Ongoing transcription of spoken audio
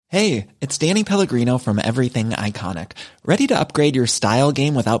Hey, it's Danny Pellegrino from Everything Iconic. Ready to upgrade your style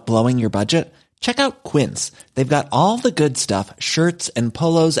game without blowing your budget? Check out Quince. They've got all the good stuff, shirts and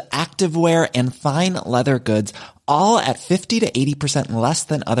polos, activewear, and fine leather goods, all at 50 to 80% less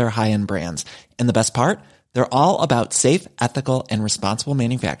than other high-end brands. And the best part? They're all about safe, ethical, and responsible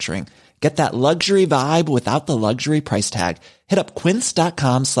manufacturing. Get that luxury vibe without the luxury price tag. Hit up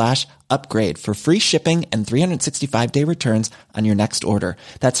quince.com/upgrade for free shipping and 365-day returns on your next order.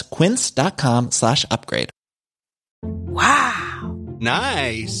 That's quince.com/upgrade. Wow.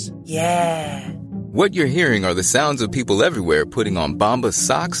 Nice. Yeah. What you're hearing are the sounds of people everywhere putting on Bombas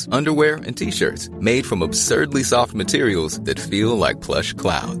socks, underwear, and T-shirts made from absurdly soft materials that feel like plush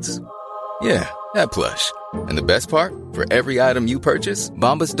clouds. Yeah, that plush. And the best part? For every item you purchase,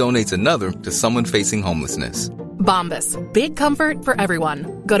 Bombas donates another to someone facing homelessness. Bombas. Big comfort for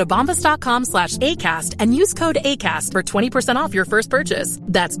everyone. Go to bombas.com/ACAST and use code ACAST for 20% off your first purchase.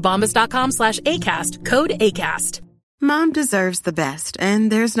 That's bombas.com/ACAST. Code ACAST. Mom deserves the best,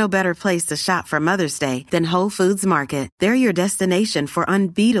 and there's no better place to shop for Mother's Day than Whole Foods Market. They're your destination for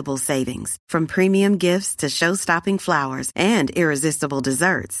unbeatable savings, from premium gifts to show-stopping flowers and irresistible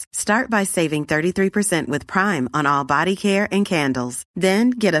desserts. Start by saving 33% with Prime on all body care and candles.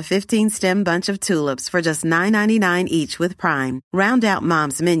 Then get a 15-stem bunch of tulips for just $9.99 each with Prime. Round out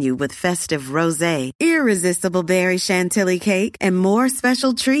Mom's menu with festive rosé, irresistible berry chantilly cake, and more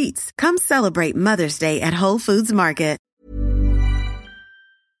special treats. Come celebrate Mother's Day at Whole Foods Market.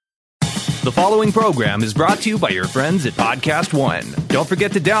 The following program is brought to you by your friends at Podcast One. Don't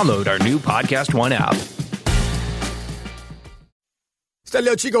forget to download our new Podcast One app. It's that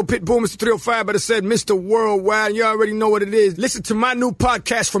little Chico Pitbull, Mr. 305, but it said Mr. Worldwide, and you already know what it is. Listen to my new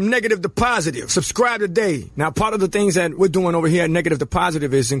podcast, From Negative to Positive. Subscribe today. Now, part of the things that we're doing over here at Negative to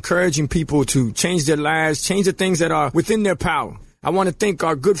Positive is encouraging people to change their lives, change the things that are within their power. I want to thank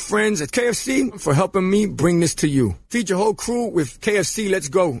our good friends at KFC for helping me bring this to you. Feed your whole crew with KFC. Let's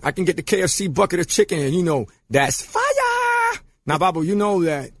go. I can get the KFC bucket of chicken, and you know, that's fire. Now, Babu, you know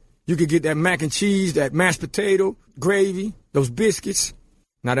that you could get that mac and cheese, that mashed potato, gravy, those biscuits.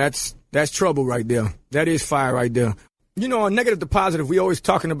 Now, that's trouble right there. That is fire right there. You know, on Negative to Positive, we always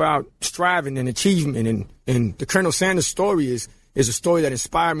talking about striving and achievement, and the Colonel Sanders story is a story that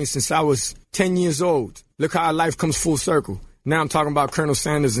inspired me since I was 10 years old. Look how life comes full circle. Now I'm talking about Colonel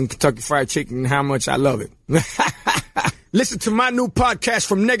Sanders and Kentucky Fried Chicken and how much I love it. Listen to my new podcast,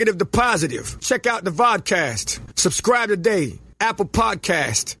 From Negative to Positive. Check out the vodcast. Subscribe today. Apple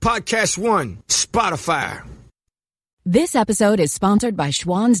Podcast, Podcast One, Spotify. This episode is sponsored by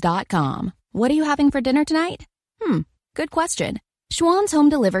Schwans.com. What are you having for dinner tonight? Good question. Schwann's Home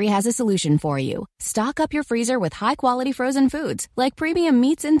Delivery has a solution for you. Stock up your freezer with high-quality frozen foods like premium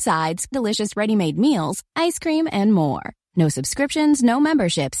meats and sides, delicious ready-made meals, ice cream, and more. No subscriptions, no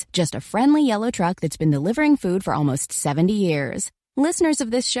memberships, just a friendly yellow truck that's been delivering food for almost 70 years. Listeners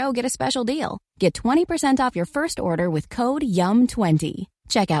of this show get a special deal. Get 20% off your first order with code YUM20.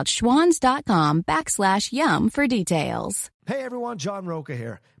 Check out schwans.com/YUM for details. Hey everyone, John Roca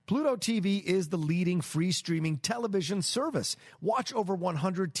here. Pluto TV is the leading free streaming television service. Watch over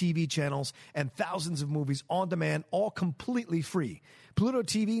 100 TV channels and thousands of movies on demand, all completely free. Pluto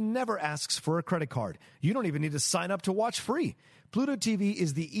TV never asks for a credit card. You don't even need to sign up to watch free. Pluto TV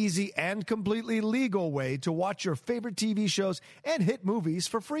is the easy and completely legal way to watch your favorite TV shows and hit movies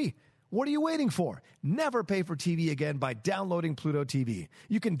for free. What are you waiting for? Never pay for TV again by downloading Pluto TV.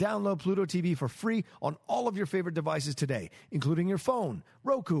 You can download Pluto TV for free on all of your favorite devices today, including your phone,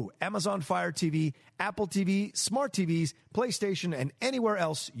 Roku, Amazon Fire TV, Apple TV, smart TVs, PlayStation, and anywhere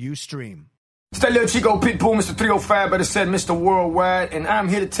else you stream. It's that little Chico Pitbull, Mr. 305, but it said Mr. Worldwide, and I'm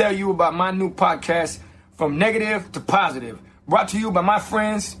here to tell you about my new podcast, From Negative to Positive, brought to you by my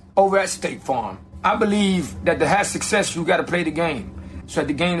friends over at State Farm. I believe that to have success, you got to play the game, so that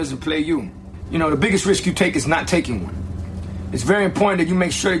the game doesn't play you. You know, the biggest risk you take is not taking one. It's very important that you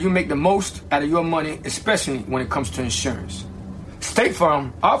make sure that you make the most out of your money, especially when it comes to insurance. State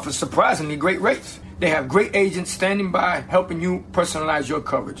Farm offers surprisingly great rates. They have great agents standing by helping you personalize your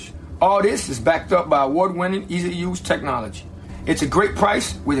coverage. All this is backed up by award-winning, easy-to-use technology. It's a great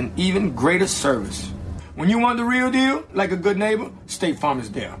price with an even greater service. When you want the real deal, like a good neighbor, State Farm is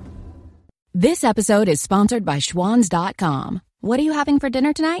there. This episode is sponsored by Schwans.com. What are you having for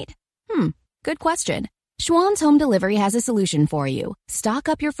dinner tonight? Good question. Schwann's Home Delivery has a solution for you. Stock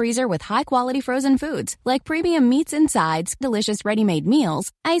up your freezer with high-quality frozen foods like premium meats and sides, delicious ready-made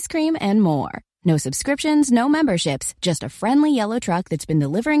meals, ice cream, and more. No subscriptions, no memberships, just a friendly yellow truck that's been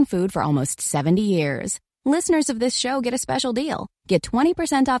delivering food for almost 70 years. Listeners of this show get a special deal. Get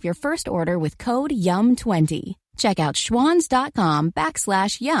 20% off your first order with code YUM20. Check out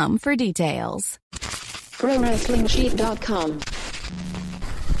schwans.com/yum for details. ProWrestlingSheet.com.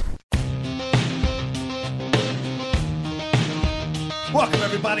 Welcome,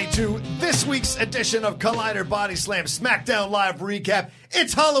 everybody, to this week's edition of Collider Body Slam SmackDown Live Recap.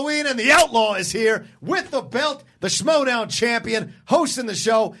 It's Halloween, and the Outlaw is here with the belt, the Schmodown champion, hosting the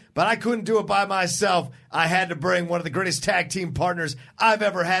show, but I couldn't do it by myself. I had to bring one of the greatest tag team partners I've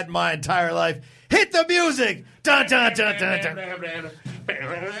ever had in my entire life. Hit the music! Dun, dun, dun, dun, dun.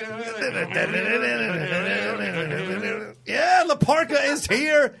 Yeah, La Parka is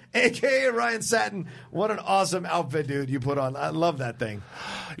here, a.k.a. Ryan Satin. What an awesome outfit, dude, you put on. I love that thing.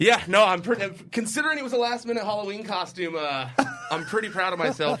 Yeah, no, I'm considering it was a last-minute Halloween costume, I'm pretty proud of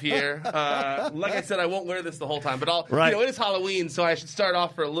myself here. Like I said, I won't wear this the whole time, but it is Halloween, so I should start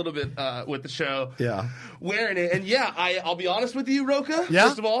off for a little bit with the show. Yeah. Wearing it. And yeah, I'll be honest with you, Roka. Yeah?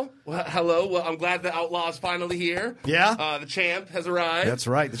 First of all, hello. Well, I'm glad the Outlaw is finally here. Yeah? The champ has arrived. That's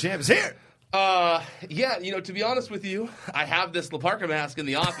right. The champ is here. To be honest with you, I have this La Parka mask in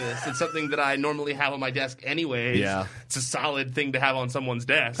the office. It's something that I normally have on my desk anyways. Yeah. It's a solid thing to have on someone's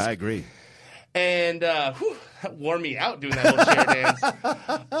desk. I agree. And that wore me out doing that little chair dance.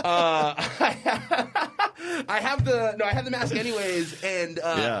 I have the mask anyways, and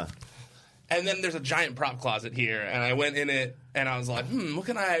and then there's a giant prop closet here, and I went in it, and I was like, what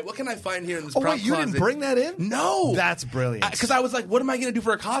can I find here in this prop closet? Oh, wait, you didn't bring that in? No. That's brilliant. Because I was like, what am I going to do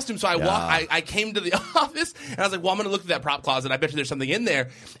for a costume? So I came to the office, and I was like, well, I'm going to look through that prop closet. I bet you there's something in there.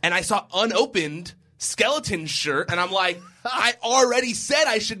 And I saw unopened skeleton shirt, and I'm like, I already said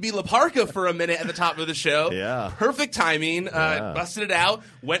I should be La Parka for a minute at the top of the show. Yeah. Perfect timing. Busted it out.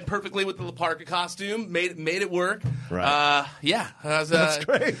 Went perfectly with the La Parka costume. Made it work. Right. That's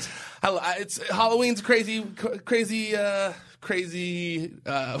great. It's Halloween's crazy. What's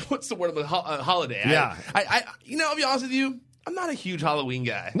the word of the holiday? Yeah. I'll be honest with you. I'm not a huge Halloween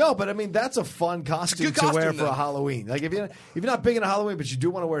guy. No, but I mean that's a fun costume to wear for though. a Halloween. Like if you're not big into Halloween, but you do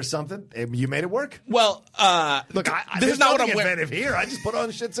want to wear something, you made it work. Well, look, this is not what I'm wearing. Inventive here. I just put on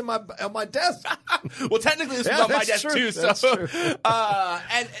shits on my desk. Well, technically this was on my desk too. That's So, true.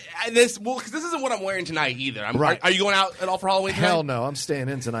 and this because this isn't what I'm wearing tonight either. Right. Are you going out at all for Halloween tonight? Hell no, I'm staying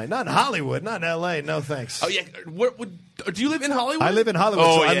in tonight. Not in Hollywood, not in L.A. No thanks. Oh yeah, do you live in Hollywood? I live in Hollywood.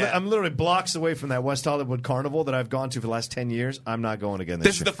 Oh, so yeah. I'm literally blocks away from that West Hollywood Carnival that I've gone to for the last 10 years. I'm not going again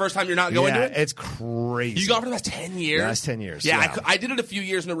This is the first time you're not going to it? It's crazy. You gone for the last 10 years? The last 10 years. Yeah, I did it a few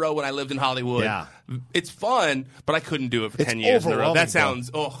years in a row when I lived in Hollywood. Yeah. It's fun, but I couldn't do it for 10 years in a row. That sounds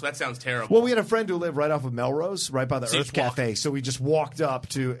terrible. Well, we had a friend who lived right off of Melrose, right by the So you Earth just walk. Cafe. So we just walked up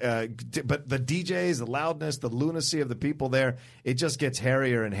to, but the DJs, the loudness, the lunacy of the people there, it just gets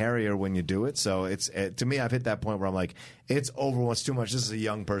hairier and hairier when you do it. So it's to me, I've hit that point where I'm like, it's over. It's too much. This is a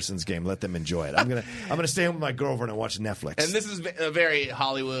young person's game. Let them enjoy it. I'm gonna stay home with my girlfriend and watch Netflix. And this is a very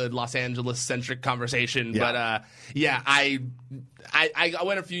Hollywood, Los Angeles centric conversation. Yeah. But I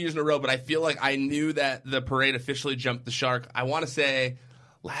went a few years in a row, but I feel like I knew that the parade officially jumped the shark. I want to say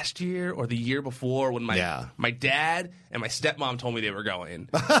last year or the year before when my dad and my stepmom told me they were going,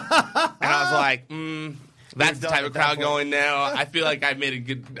 and I was like, that's the type of crowd going now. I feel like I've made a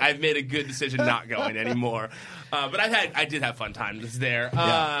good decision not going anymore. But I did have fun times there.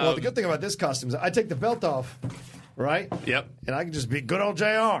 Yeah. Well, the good thing about this costume is I take the belt off, right? Yep. And I can just be good old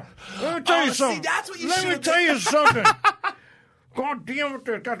JR. Let me tell you something. See, that's what you Let should me have tell you something. God damn it,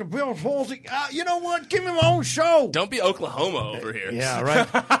 they got the Bill Halsey. You know what? Give me my own show. Don't be Oklahoma over here. Yeah, right.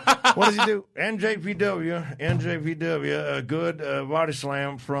 What does he do? NJPW, a good body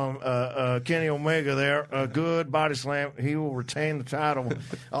slam from Kenny Omega there. A good body slam. He will retain the title.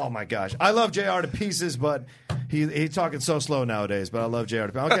 Oh, my gosh. I love JR to pieces, but he's talking so slow nowadays, but I love JR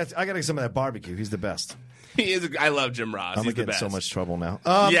to pieces. I got to get some of that barbecue. He's the best. He is. I love Jim Ross. I'm He's the getting best. so much trouble now.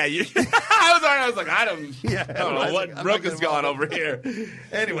 I was like, I don't know what I'm Roka's going over here.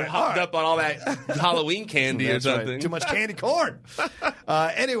 Anyway, hopped up on all that Halloween candy or That's something. right. Too much candy corn.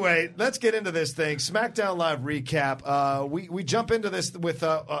 Anyway, let's get into this thing. SmackDown Live recap. We jump into this with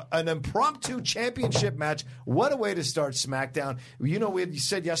an impromptu championship match. What a way to start SmackDown. You know, we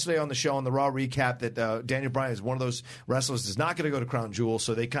said yesterday on the show, on the Raw recap, that Daniel Bryan is one of those wrestlers that's not going to go to Crown Jewel,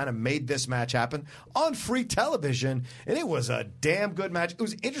 so they kind of made this match happen on free television, and it was a damn good match. It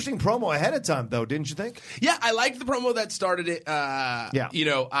was an interesting promo ahead of time, though, didn't you think? Yeah, I liked the promo that started it. You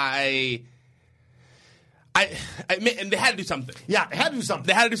know, and they had to do something. Yeah, they had to do something.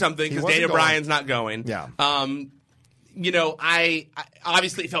 They had to do something because Daniel Bryan's not going. Yeah. You know, I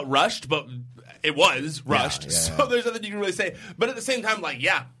obviously felt rushed, but it was rushed. So there's nothing you can really say. But at the same time, like,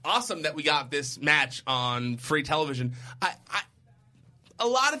 yeah, awesome that we got this match on free television. A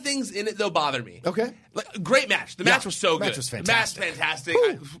lot of things in it, though, bother me. Okay. Like, great match. The match was so good. Match was fantastic. The match fantastic.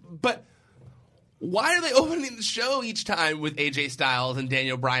 But why are they opening the show each time with AJ Styles and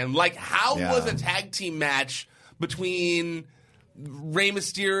Daniel Bryan? Like, how was a tag team match between Rey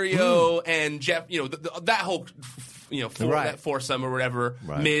Mysterio and Jeff, that whole, that foursome or whatever,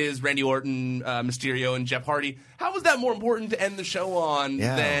 Miz, Randy Orton, Mysterio, and Jeff Hardy? How was that more important to end the show on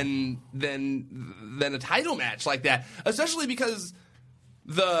than a title match like that? Especially because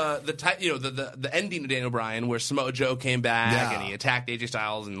the ending of Daniel Bryan, where Samoa Joe came back and he attacked AJ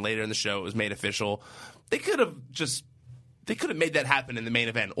Styles, and later in the show it was made official. They could have made that happen in the main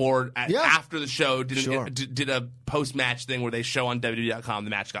event, or after the show did a post match thing where they show on WWE.com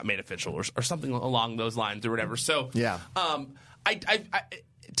the match got made official, or something along those lines, or whatever. So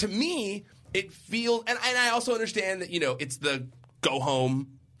to me it feels, and I also understand that it's the go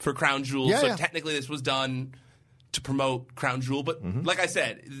home for Crown Jewel, technically this was done to promote Crown Jewel, but like I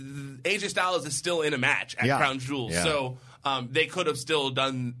said, AJ Styles is still in a match at Crown Jewel, so they could have still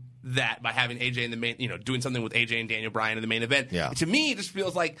done that by having AJ in the main, doing something with AJ and Daniel Bryan in the main event. Yeah. To me, it just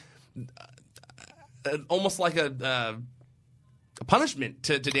feels like almost like a punishment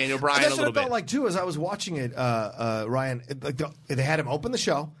to Daniel Bryan. That's a little what I felt bit. like too, as I was watching it, Ryan. They had him open the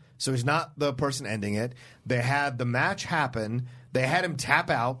show, so he's not the person ending it. They had the match happen. They had him tap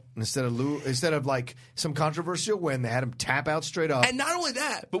out instead of like some controversial win. They had him tap out straight up. And not only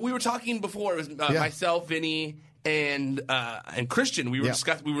that, but we were talking before. It was myself, Vinny, and Christian. We were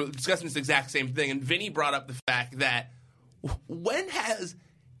discussing this exact same thing. And Vinny brought up the fact that when has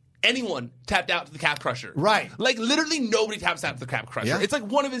anyone tapped out to the calf crusher? Right. Like literally nobody taps out to the calf crusher. Yeah. It's like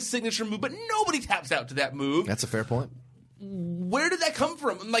one of his signature moves, but nobody taps out to that move. That's a fair point. Where did that come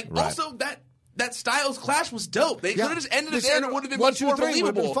from? And also that Styles clash was dope. They could have just ended it there and it would have been much more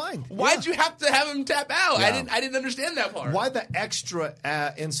believable. Fine. Why'd you have to have him tap out? Yeah. I didn't understand that part. Why the extra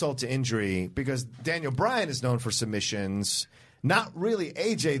insult to injury? Because Daniel Bryan is known for submissions, not really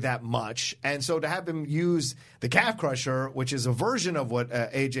AJ that much, and so to have him use the calf crusher, which is a version of what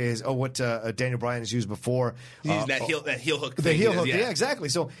AJ is, or what Daniel Bryan has used before, that heel hook. The heel hook, yeah, exactly.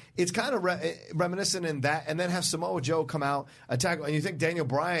 So it's kind of reminiscent in that, and then have Samoa Joe come out attack, and you think Daniel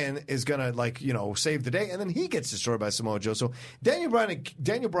Bryan is gonna save the day, and then he gets destroyed by Samoa Joe. So Daniel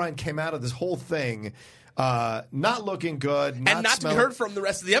Bryan came out of this whole thing. Not looking good, and not to be heard from the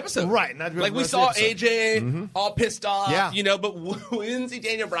rest of the episode, right? Like we saw AJ all pissed off, but we didn't see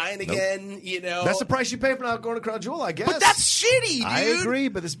Daniel Bryan again. That's the price you pay for not going to Crown Jewel, I guess. But that's shitty, dude. I agree,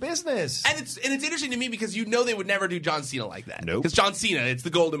 but it's business, and it's interesting to me because they would never do John Cena like that. Nope. Because John Cena, it's the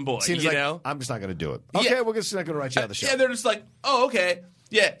golden boy. Cena's I'm just not going to do it. Okay, we're just not going to write you out of the show. Yeah, they're just like, oh, okay,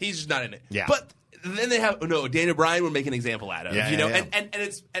 yeah, he's just not in it. Yeah, but then they have Daniel Bryan would make an example out of.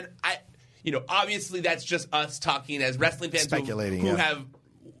 And obviously that's just us talking as wrestling fans who have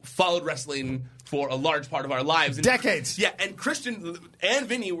followed wrestling for a large part of our lives. And, decades. Yeah, and Christian and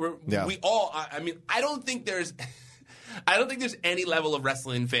Vinny, we all, I don't think there's any level of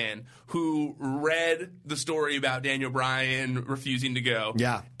wrestling fan who read the story about Daniel Bryan refusing to go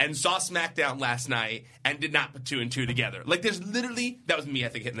and saw SmackDown last night and did not put two and two together. Like, there's literally, that was me, I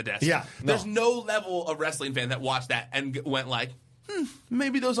think, hitting the desk. Yeah, There's no level of wrestling fan that watched that and went like,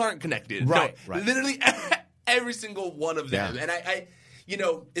 maybe those aren't connected. Right. Literally every single one of them. Yeah. And I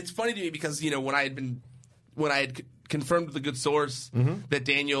it's funny to me because, when I had confirmed with a good source that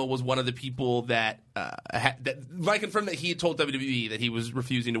Daniel was one of the people that I confirmed that he had told WWE that he was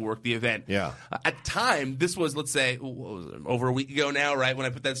refusing to work the event. Yeah. At the time, this was, let's say, over a week ago now, right? When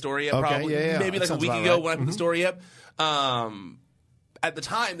I put that story up, okay, probably maybe that like a week ago right. when I put the story up. At the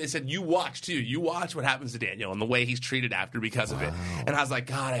time, they said, you watch, too. You watch what happens to Daniel and the way he's treated after because of it. And I was like,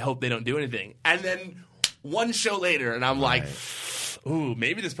 God, I hope they don't do anything. And then one show later, and I'm like, ooh,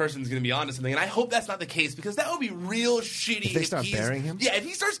 maybe this person's going to be onto something. And I hope that's not the case because that would be real shitty. If they start burying him? Yeah, if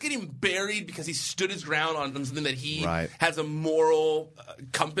he starts getting buried because he stood his ground on something that he has a moral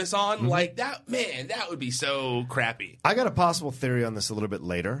compass on, like that, man, that would be so crappy. I got a possible theory on this a little bit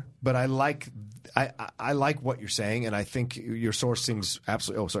later, but I like what you're saying, and I think your source seems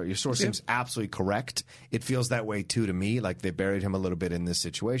absolutely. Seems absolutely correct. It feels that way too to me. Like they buried him a little bit in this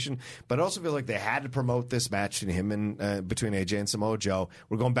situation, but it also feels like they had to promote this match between him and between AJ and Samoa Joe.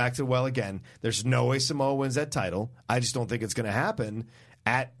 We're going back to the well again. There's no way Samoa wins that title. I just don't think it's going to happen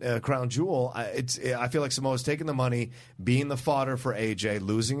at Crown Jewel. I feel like Samoa's taking the money, being the fodder for AJ,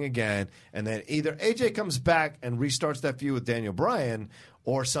 losing again, and then either AJ comes back and restarts that feud with Daniel Bryan,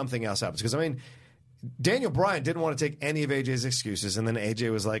 or something else happens. Because Daniel Bryan didn't want to take any of AJ's excuses, and then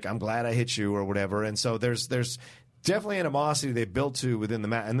AJ was like, "I'm glad I hit you," or whatever. And so there's definitely animosity they built to within the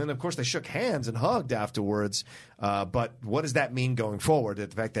match. And then, of course, they shook hands and hugged afterwards. But what does that mean going forward? The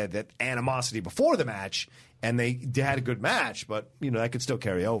fact that animosity before the match, and they had a good match, but, that could still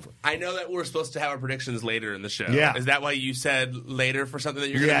carry over. I know that we're supposed to have our predictions later in the show. Yeah. Is that why you said later for something that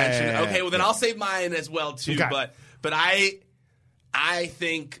you're going to mention? Yeah. Okay, well, then I'll save mine as well, too. Okay. But I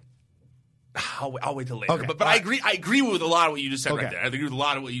think... I'll wait till later. Okay. But I agree with a lot of what you just said Okay. right there. I agree with a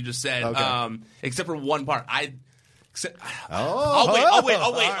lot of what you just said. Okay. Except for one part. I'll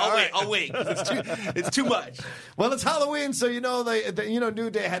wait. It's too much. Well, it's Halloween, so New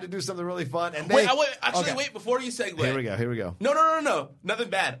Day had to do something really fun. And Wait, before you segue. Here we go. No. Nothing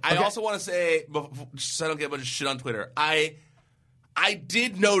bad. I Okay. also want to say, so I don't get a bunch of shit on Twitter, I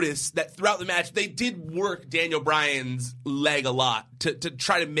did notice that throughout the match, they did work Daniel Bryan's leg a lot to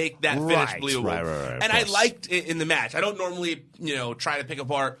try to make that finish believable. Right, and I liked it in the match. I don't normally, try to pick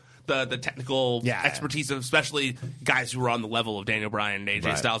apart the technical expertise of especially guys who are on the level of Daniel Bryan and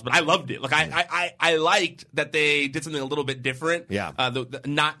AJ Styles, but I loved it. Like I liked that they did something a little bit different. Yeah.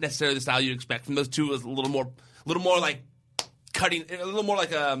 Not necessarily the style you expect from those two. It was a little more like cutting, a little more like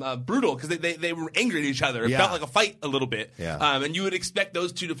brutal, because they were angry at each other. It felt like a fight a little bit. Yeah. And you would expect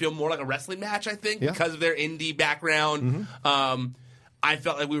those two to feel more like a wrestling match, I think, Yeah. because of their indie background. I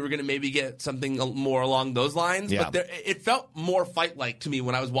felt like we were going to maybe get something more along those lines. Yeah. But it felt more fight-like to me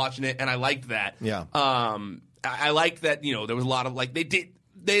when I was watching it, and I liked that. Yeah. I liked that, there was a lot of, like,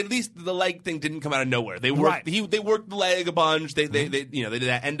 at least the leg thing didn't come out of nowhere. They worked, they worked the leg a bunch. They did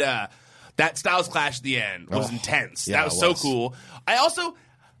that. And that Styles Clash at the end was intense. Yeah, that was so cool. I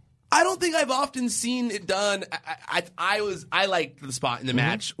don't think I've often seen it done. I liked the spot in the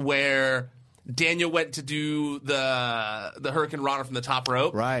match where Daniel went to do the Hurricane Rana from the top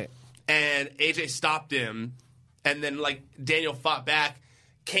rope. Right. And AJ stopped him, and then Daniel fought back,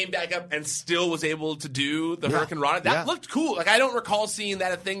 came back up, and still was able to do the Hurricane Rana. That looked cool. Like, I don't recall seeing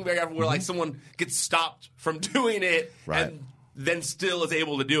that a thing very often where someone gets stopped from doing it and then still is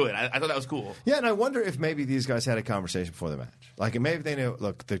able to do it. I thought that was cool. Yeah, and I wonder if maybe these guys had a conversation before the match. Like, maybe they knew,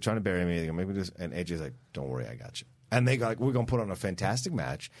 look, they're trying to bury me. Maybe this, and AJ's like, don't worry, I got you. And they go, we're going to put on a fantastic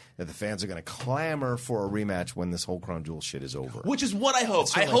match that the fans are going to clamor for a rematch when this whole Crown Jewel shit is over. Which is what I hope.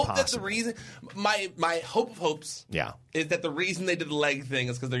 I hope that the reason, my hope of hopes is that the reason they did the leg thing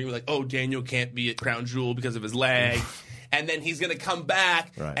is because they're going to be like, oh, Daniel can't be at Crown Jewel because of his leg. And then he's going to come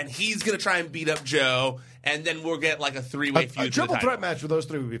back, and he's going to try and beat up Joe, and then we'll get like a three-way feud. A triple threat match with those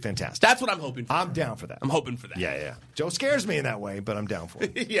three would be fantastic. That's what I'm hoping for. I'm down for that. I'm hoping for that. Yeah. Joe scares me in that way, but I'm down for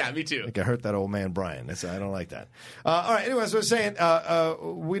it. Yeah, me too. Like I hurt that old man Brian. I don't like that. All right, anyways, I was saying,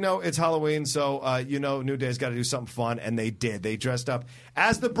 we know it's Halloween, so New Day's got to do something fun, and they did. They dressed up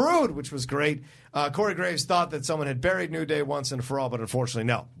as the Brood, which was great. Corey Graves thought that someone had buried New Day once and for all, but unfortunately,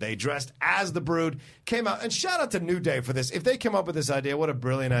 no. They dressed as the Brood, came out, and shout out to New Day for this. If they came up with this idea, what a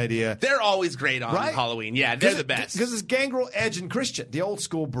brilliant idea. They're always great on Halloween. Yeah, they're the best. Because it's Gangrel, Edge, and Christian, the old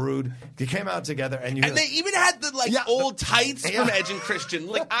school Brood. They came out together, and they even had the old tights from Edge and Christian.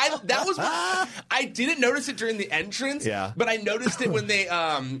 Like I didn't notice it during the entrance. Yeah. But I noticed it when they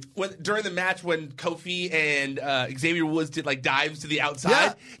during the match when Kofi and Xavier Woods did dives to the outside.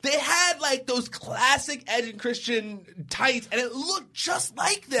 Yeah. They had those classic Edge and Christian tights, and it looked just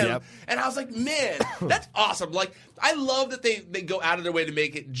like them. Yep. And I was like, man, that's awesome. I love that they go out of their way to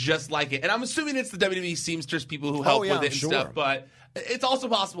make it just like it. And I'm assuming it's the WWE seamstress people who help with it and stuff, but it's also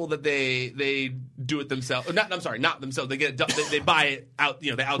possible that they do it themselves. Not themselves. They get it, they buy it out. They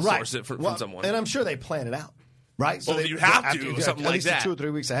outsource it from someone. And I'm sure they plan it out. Right? So you have to, something like that. At least 2 or 3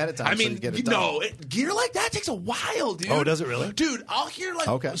 weeks ahead of time. I mean, so you get it done. gear like that takes a while, dude. Oh, does it really? Dude, I'll hear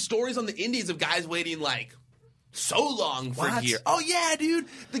stories on the indies of guys waiting so long for gear. Oh yeah, dude.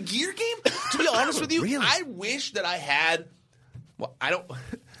 The gear game, to be honest with you, Really? I wish that I had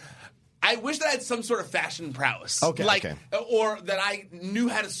I wish that I had some sort of fashion prowess. Okay. Or that I knew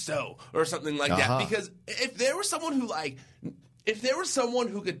how to sew or something like that. Because if there was someone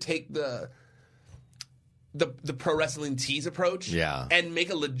who could take the pro wrestling tees approach and make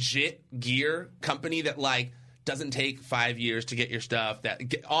a legit gear company that doesn't take 5 years to get your stuff, that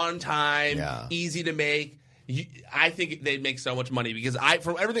get on time, easy to make. I think they'd make so much money because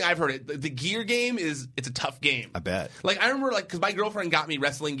from everything I've heard, the gear game it's a tough game. I bet. I remember because my girlfriend got me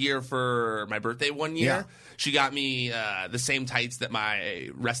wrestling gear for my birthday one year. Yeah. She got me the same tights that my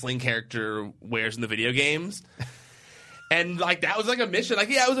wrestling character wears in the video games. And that was a mission.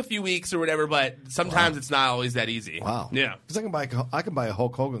 It was a few weeks or whatever, but sometimes it's not always that easy. Wow. Yeah. Because I can buy a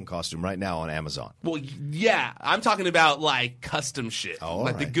Hulk Hogan costume right now on Amazon. Well, yeah. I'm talking about custom shit. Oh,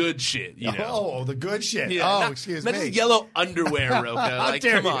 the good shit, you know. Oh, the good shit. Yeah, excuse not me. just yellow underwear, Roka.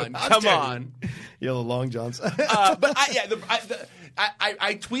 Come on. Yellow long johns. But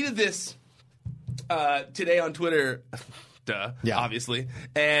I tweeted this today on Twitter, obviously,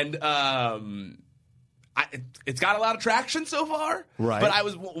 and it's got a lot of traction so far. Right.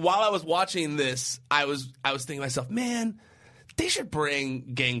 But while I was watching this, I was thinking to myself, man, they should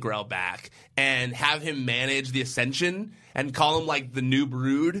bring Gangrel back and have him manage the Ascension and call him like the New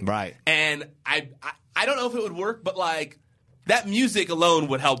Brood. Right. And I don't know if it would work, but like that music alone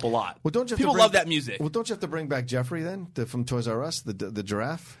would help a lot. Well, don't you have People to bring, love that music. Well, don't you have to bring back Jeffrey then from Toys R Us, the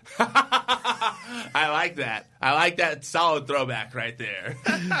giraffe? I like that. I like that solid throwback right there.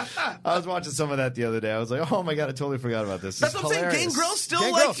 I was watching some of that the other day. I was like, oh my God, I totally forgot about this. That's what I'm saying. Gangrel's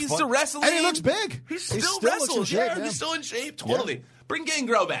still he's still wrestling. And he looks big. He still wrestles. Yeah, he's still in shape. Totally. Yeah. Bring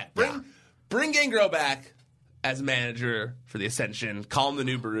Gangrel back. Bring Gangrel back as manager for the Ascension. Call him the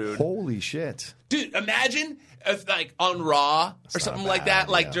New Brood. Holy shit. Dude, imagine if like on Raw or something like that,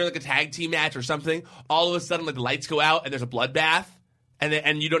 like during like a tag team match or something, all of a sudden like the lights go out and there's a bloodbath.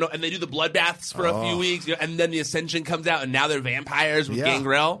 And you don't know, and they do the bloodbaths for a few weeks, and then the Ascension comes out, and now they're vampires with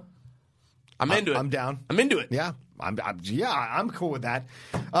Gangrel. I'm into it. I'm down. I'm into it. Yeah. I'm cool with that.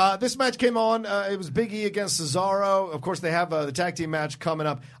 This match came on. It was Big E against Cesaro. Of course, they have the tag team match coming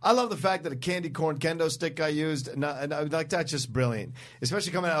up. I love the fact that a candy corn kendo stick got used. And like that's just brilliant,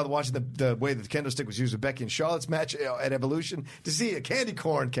 especially coming out of watching the way that the kendo stick was used with Becky and Charlotte's match at Evolution. To see a candy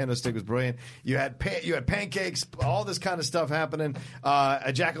corn kendo stick was brilliant. You had pancakes, all this kind of stuff happening.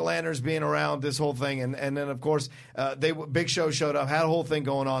 A jack-o'-lanterns being around, this whole thing, and then of course Big Show showed up, had a whole thing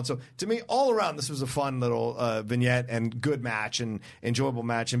going on. So to me, all around, this was a fun little vignette and good match and enjoyable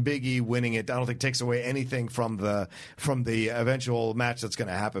match, and Big E winning it I don't think takes away anything from the eventual match that's going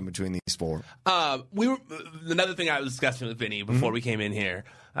to happen between these four. Another thing I was discussing with Vinny before we came in here,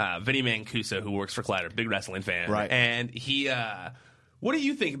 Vinny Mancuso, who works for Collider, big wrestling fan, right? And he, what do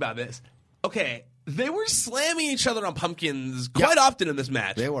you think about this? Okay, they were slamming each other on pumpkins quite often in this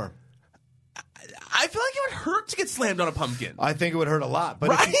match. They were. I feel like it would hurt to get slammed on a pumpkin. I think it would hurt a lot. But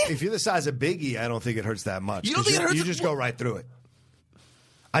right? if you're the size of Big E, I don't think it hurts that much. You don't think it hurts? You just go right through it.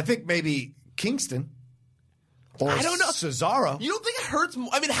 I think maybe Kingston or I don't know. Cesaro. You don't think it hurts?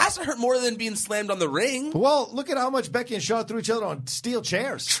 I mean, it has to hurt more than being slammed on the ring. Well, look at how much Becky and Shaw threw each other on steel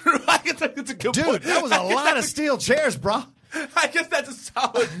chairs. True. I guess that's a good point. Dude, that was a lot of steel chairs, bro. I guess that's a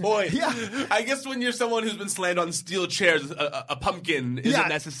solid point. Yeah. I guess when you're someone who's been slammed on steel chairs, a pumpkin isn't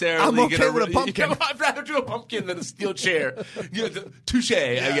necessarily I'm okay with a pumpkin. I'd rather do a pumpkin than a steel chair. Touche,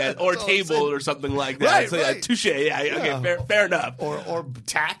 I guess. Or a table or something like that. Right, so yeah, touche. Okay, fair enough. Or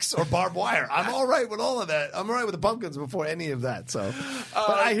tacks or barbed wire. I'm all right with all of that. I'm all right with the pumpkins before any of that. So,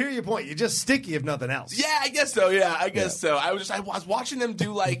 but I hear your point. You're just sticky if nothing else. Yeah, I guess so. Yeah, I guess so. I was watching them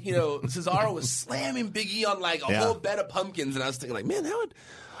do like, Cesaro was slamming Big E on like a whole bed of pumpkins. And I was thinking, like, man, I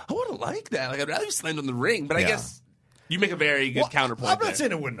wouldn't like that. Like, I'd rather be slammed on the ring. But I guess you make a very good counterpoint. I'm not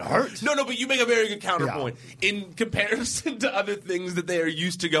saying it wouldn't hurt. No, but you make a very good counterpoint in comparison to other things that they are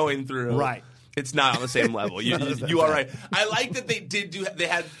used to going through. Right. It's not on the same level. You are right. I like that they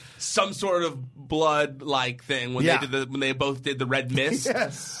had some sort of blood like thing when they both did the red mist.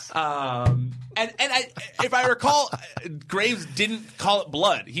 Yes. And if I recall, Graves didn't call it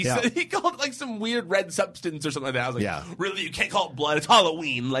blood. He said he called it like some weird red substance or something like that. I was like, really, you can't call it blood? It's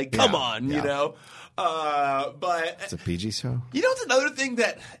Halloween. Like, come on, you know. But it's a PG show. You know, it's another thing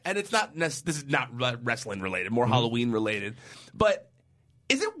that, and it's not. This is not wrestling related, more Halloween related, but.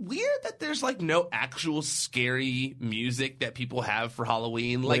 Is it weird that there's like no actual scary music that people have for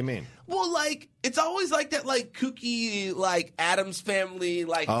Halloween? Like, what do you mean? Well, like it's always like that, like kooky, like Addams Family,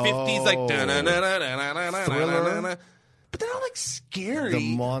 like 50s, like Thriller. But they're not like scary.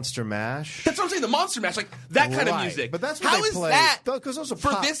 The Monster Mash. That's what I'm saying. The Monster Mash, like that kind of music. But that's what how they is play. that Those are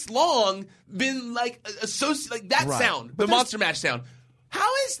for this long been like associated like that sound, the Monster Mash sound? How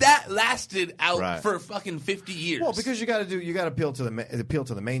has that lasted out for fucking 50 years? Well, because you got to appeal to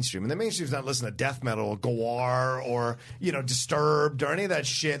the mainstream, and the mainstream's not listening to death metal or Gwar or Disturbed or any of that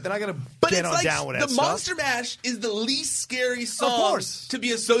shit. They're not going to get on down with that the stuff. Monster Mash is the least scary song to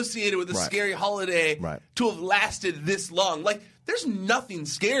be associated with a scary holiday to have lasted this long. Like, there's nothing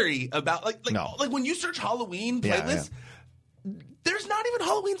scary about like when you search Halloween playlists, there's not even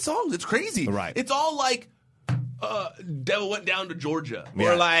Halloween songs. It's crazy. Right. It's all like. Devil Went Down to Georgia,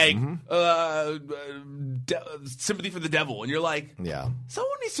 or like Sympathy for the Devil, and you're like,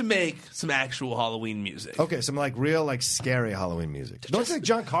 someone needs to make some actual Halloween music. Okay, some like real like scary Halloween music. Don't you think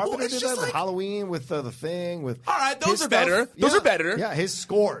John Carpenter did that with Halloween, with the Thing, with all right, those are better. Those are better. Yeah, his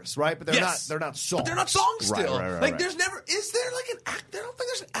scores, right? But they're not songs. But they're not songs still. Right. There's never is there like I don't think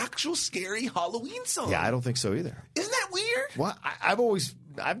there's an actual scary Halloween song. Yeah, I don't think so either. Isn't that weird? Well, I've always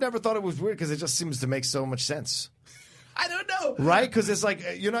I've never thought it was weird because it just seems to make so much sense. I don't know. Right? Because it's like,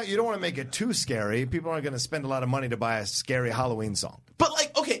 you don't want to make it too scary. People aren't going to spend a lot of money to buy a scary Halloween song. But,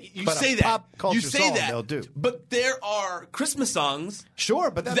 like, okay, you But say a that. pop culture You say song, that. they'll do. But there are Christmas songs.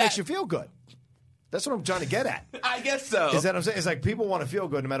 Sure, but that makes you feel good. That's what I'm trying to get at. I guess so. Is that what I'm saying? It's like people want to feel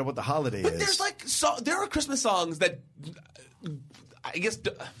good no matter what the holiday But is. there's, like, there are Christmas songs that, I guess...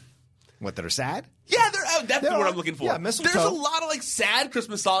 What, that are sad? Yeah, that's the word I'm looking for. Yeah, mistletoe. There's a lot of like sad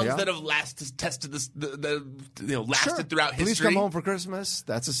Christmas songs Yeah. that have lasted Sure. throughout history. Please Come Home for Christmas.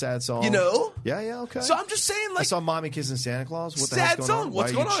 That's a sad song. You know? Yeah, okay. So I'm just saying, like, I saw Mommy Kissing Santa Claus. What the sad heck's going song. on?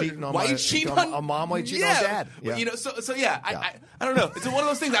 What's Why going are you on? cheating on Why my, you cheating on mom? Why you cheating on dad? Yeah. You know, I don't know. It's one of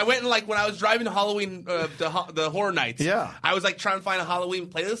those things. I went and like when I was driving to Halloween, the horror nights. Yeah. I was like trying to find a Halloween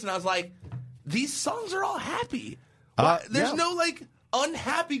playlist, and I was like, these songs are all happy. There's no like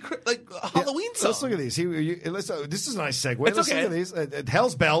unhappy Halloween song. Let's look at these. This is a nice segue. It's Let's okay. look at these.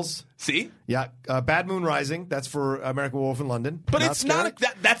 Hell's Bells. See? Yeah. Bad Moon Rising. That's for American Wolf in London. But it's not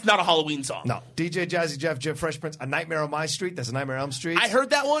that's not a Halloween song. No. DJ Jazzy Jeff Fresh Prince. A Nightmare on My Street. That's a Nightmare on Elm Street. I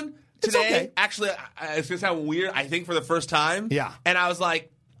heard that one It's today. okay. Actually, it's going to sound weird, I think, for the first time. Yeah. And I was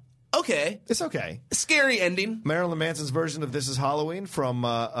like, okay. It's okay. Scary ending. Marilyn Manson's version of This Is Halloween from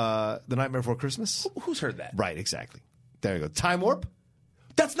The Nightmare Before Christmas. Who's heard that? Right, exactly. There you go. Time Warp.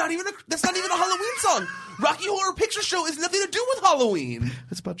 That's not even a Halloween song. Rocky Horror Picture Show has nothing to do with Halloween.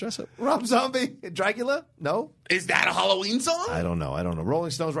 It's about dress up. Rob Zombie. Dracula. No. Is that a Halloween song? I don't know.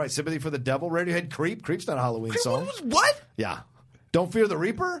 Rolling Stones, right. Sympathy for the Devil. Radiohead, Creep. Creep's not a Halloween song. What? Yeah. Don't Fear the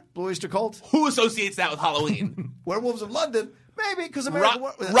Reaper. Blue Oyster Cult. Who associates that with Halloween? Werewolves of London. Maybe because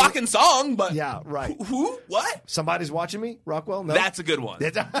Rockin' song, but yeah, right. Who? What? Somebody's Watching Me. Rockwell. No. That's a good one.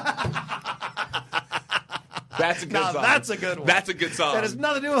 That's a good song. That's a good one. That's a good song. That has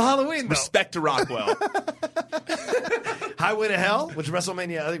nothing to do with Halloween, though. Respect to Rockwell. Highway to Hell, which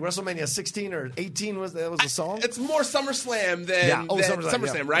WrestleMania, I think WrestleMania 16 or 18 was the song. It's more SummerSlam than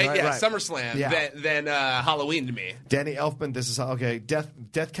SummerSlam, yeah. right? Yeah, Right. SummerSlam than Halloween to me. Danny Elfman, this is okay.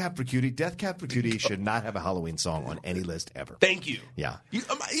 Death Cab for Cutie. Death Cab for Cutie should not have a Halloween song on any list ever. Thank you. Yeah.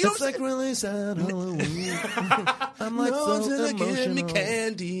 It's like really sad Halloween. I'm like no, so give me emotional.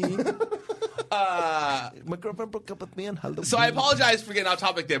 candy. My girlfriend broke up with me on Halloween. So I apologize for getting off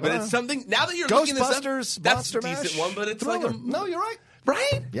topic there, but it's something. Now that you're looking this up, Ghostbusters, that's Monster a decent Mash, one, but it's Thriller. like No, you're right.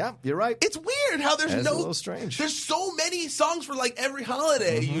 Right? Yeah, you're right. It's weird how there's That is no. a little strange. There's so many songs for like every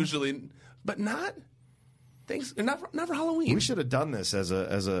holiday usually, but not things. Not for Halloween. We should have done this as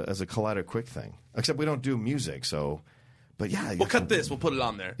a Collider Quick thing. Except we don't do music, so. But yeah, We'll cut this. We'll put it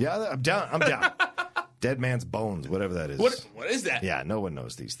on there. Yeah, I'm down. Dead Man's Bones, whatever that is. What is that? Yeah, no one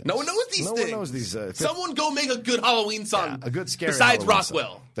knows these things. No one knows these no things. one knows these. Someone go make a good Halloween song. A good scary besides Halloween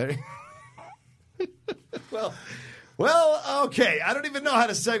Rockwell. Song. Well, okay. I don't even know how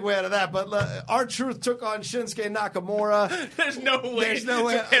to segue out of that, but R-Truth took on Shinsuke Nakamura. There's no way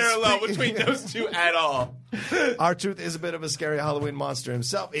to parallel between those two at all. R-Truth is a bit of a scary Halloween monster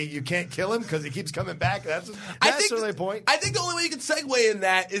himself. You can't kill him because he keeps coming back. That's certainly a point. I think the only way you can segue in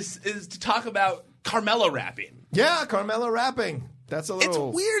that is to talk about Carmella rapping. Yeah, Carmella rapping. That's a little...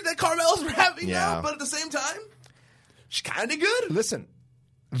 It's weird that Carmella's rapping Yeah. now, but at the same time, she's kind of good. Listen,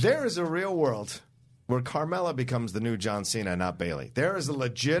 there is a real world where Carmella becomes the new John Cena, not Bayley. There is a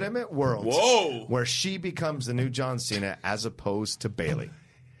legitimate world where she becomes the new John Cena as opposed to Bayley.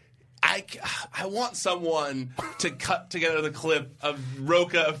 I want someone to cut together the clip of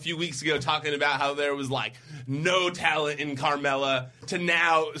Roka a few weeks ago talking about how there was like no talent in Carmella to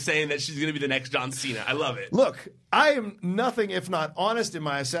now saying that she's going to be the next John Cena. I love it. Look, I am nothing if not honest in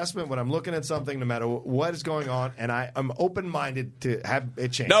my assessment when I'm looking at something, no matter what is going on, and I am open-minded to have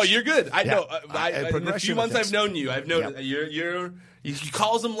it change. No, you're good. I know. In the progression few of months things. I've known you, I've known that you're he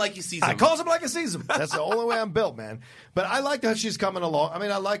calls them like he sees them. I calls him like I sees him. That's the only way I'm built, man. But I liked how she's coming along. I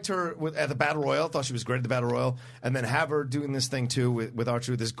mean, I liked her at the Battle Royal. Thought she was great at the Battle Royal, and then have her doing this thing too with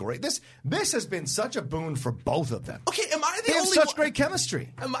R-Truth is great. This has been such a boon for both of them. Okay, am I the They have only such one, great chemistry.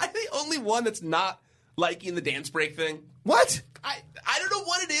 Am I the only one that's not liking the dance break thing? What? I don't know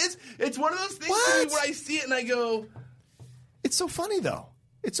what it is. It's one of those things to me where I see it and I go, It's so funny though.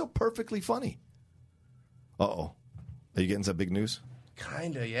 It's so perfectly funny. Uh-oh. Are you getting some big news?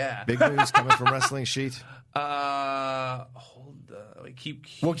 kinda, yeah. Big news coming from Wrestling Sheet. Keep.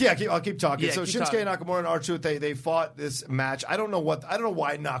 Well, yeah, I'll keep talking. Yeah, so keep Shinsuke talking. Nakamura and R-Truth, they fought this match. I don't know why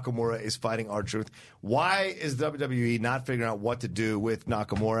Nakamura is fighting R-Truth. Why is WWE not figuring out what to do with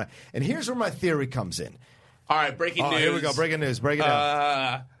Nakamura? And here's where my theory comes in. All right, breaking news. Here we go. Breaking news. Break it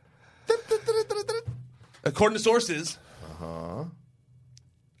down. According to sources,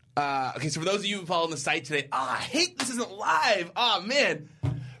 Okay, so for those of you who following the site today, I hate this isn't live. Oh, man.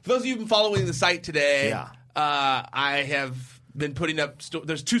 For those of you who've been following the site today, I have been putting up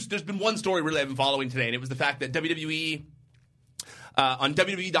there's been one story really I've been following today, and it was the fact that WWE on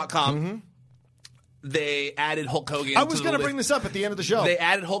WWE.com they added Hulk Hogan. I was going to bring this up at the end of the show. They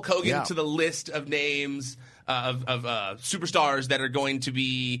added Hulk Hogan to the list of names of superstars that are going to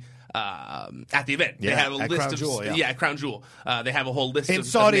be at the event. They have a list Crown of Jewel, at Crown Jewel. They have a whole list in of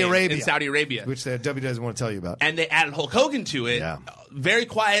Saudi names Arabia. In Saudi Arabia, which the WWE doesn't want to tell you about. And they added Hulk Hogan to it very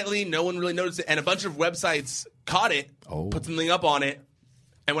quietly. No one really noticed it, and a bunch of websites caught it, put something up on it.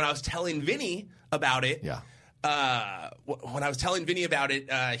 And when I was telling Vinny about it, I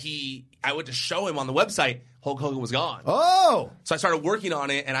went to show him on the website. Hulk Hogan was gone. Oh, so I started working on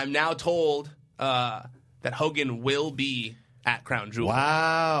it, and I'm now told that Hogan will be at Crown Jewel.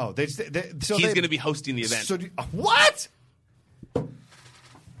 Wow. So he's going to be hosting the event. So what?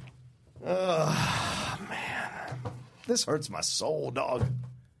 Oh, man. This hurts my soul, dog.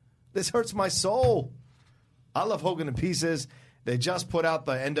 This hurts my soul. I love Hogan to pieces. They just put out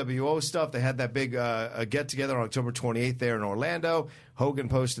the NWO stuff. They had that big get-together on October 28th there in Orlando. Hogan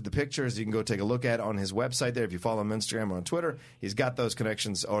posted the pictures. You can go take a look at on his website there. If you follow him on Instagram or on Twitter, he's got those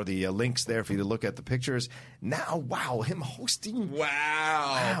connections or the links there for you to look at the pictures. Now, him hosting.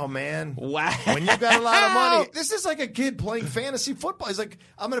 Wow, man. Wow. When you got a lot of money. This is like a kid playing fantasy football. He's like,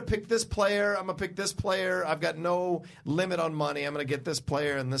 I'm going to pick this player. I'm going to pick this player. I've got no limit on money. I'm going to get this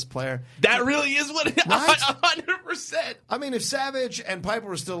player and this player. That really is what it is. 100%. I mean, if Savage and Piper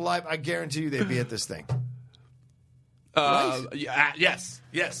were still alive, I guarantee you they'd be at this thing. Right? Yes,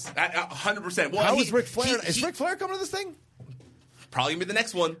 100%. Well, how is Ric Flair? Is Ric Flair coming to this thing? Probably gonna be the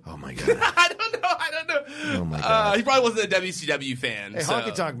next one. Oh my god! I don't know. Oh my god! He probably wasn't a WCW fan. Hey,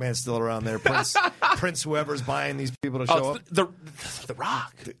 Honky Tonk Man's still around there. Prince, whoever's buying these people to show up. The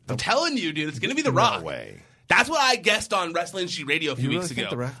Rock. I'm telling you, dude, it's gonna be the Rock. No way. That's what I guessed on Wrestling Sheet Radio a few weeks ago.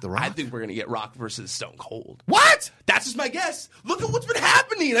 The Rock? I think we're going to get Rock versus Stone Cold. What? That's just my guess. Look at what's been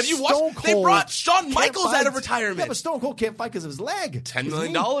happening. Have you Stone watched? They brought Shawn Michaels out of retirement. Yeah, but Stone Cold can't fight because of his leg. $10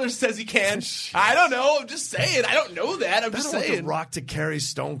 million says he can. I don't know. I'm just saying. I don't know that. I'm just saying. I don't want The Rock to carry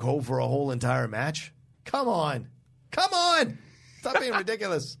Stone Cold for a whole entire match. Come on. Stop being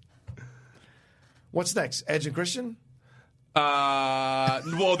ridiculous. What's next? Edge and Christian?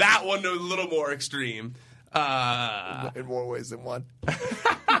 Well, that one was a little more extreme. In more ways than one.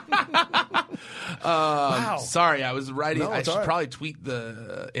 Wow. Sorry, I was writing. No, I should right. probably tweet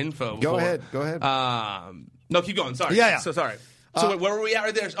the info. Go ahead. No, keep going. Sorry. Yeah. So sorry. So wait, where were we at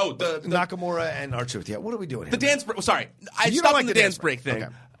right there? Oh, the Nakamura and R-Truth. Yeah, what are we doing here? The dance break. Sorry. You stopped like on the dance break thing.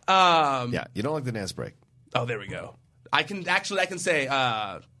 Okay. Yeah, you don't like the dance break. Oh, there we go. I can say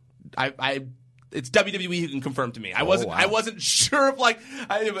it's WWE who can confirm to me. I wasn't sure if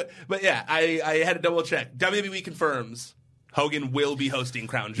but yeah, I had to double check. WWE confirms Hogan will be hosting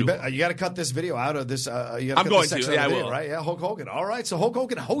Crown Jewel. You got to cut this video out of this. I'm going to. Yeah, I will. Right? Yeah, Hulk Hogan. All right, so Hulk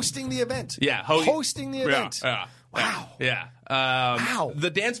Hogan hosting the event. Yeah, hosting the event. Yeah. Wow. Yeah. Wow. The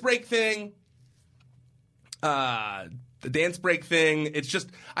dance break thing. It's just,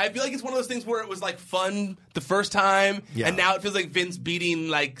 I feel like it's one of those things where it was like fun the first time, and now it feels like Vince beating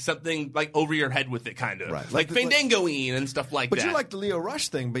like something like over your head with it, kind of. Right. Like Fandangoing and stuff like that. But you like the Leo Rush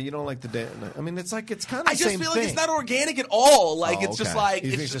thing, but you don't like the dance. I mean, it's kind of the same thing. I just feel like it's not organic at all. Like, it's just like.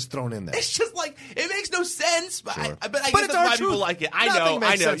 It's just thrown in there. It's just like, it makes no sense, but sure. I guess that's why people like it.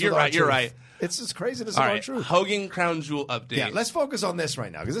 I know. You're right. It's just crazy. This is all our right. truth. Hogan Crown Jewel update. Yeah, let's focus on this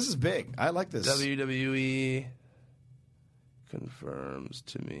right now because this is big. I like this. WWE confirms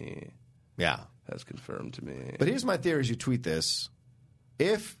to me. Yeah. Has confirmed to me. But here's my theory as you tweet this.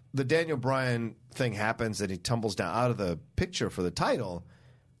 If the Daniel Bryan thing happens and he tumbles down out of the picture for the title,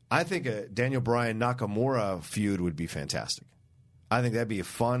 I think a Daniel Bryan-Nakamura feud would be fantastic. I think that'd be a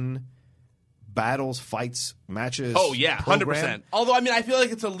fun battles, fights, matches. Oh, yeah, program. 100%. Although, I mean, I feel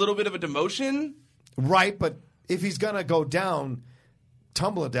like it's a little bit of a demotion. Right, but if he's going to go down,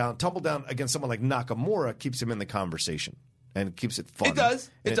 tumble down against someone like Nakamura keeps him in the conversation. And keeps it fun. It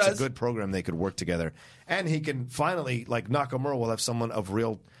does. It's a good program. They could work together. And he can finally, like Nakamura will have someone of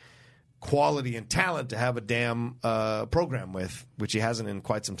real quality and talent to have a damn program with, which he hasn't in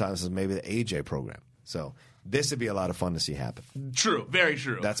quite some time since maybe the AJ program. So this would be a lot of fun to see happen. True. Very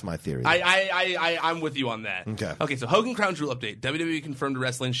true. That's my theory. I'm with you on that. Okay, so Hogan Crown Jewel update. WWE confirmed a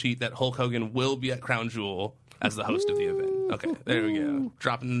Wrestling Sheet that Hulk Hogan will be at Crown Jewel as the host of the event. Okay, there we go.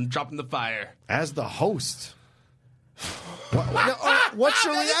 Dropping the fire. As the host. What's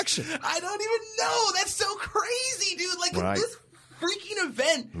your reaction? I don't even know. That's so crazy, dude. Like, right. this freaking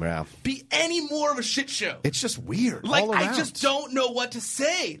event be any more of a shit show? It's just weird. Like, all around. I just don't know what to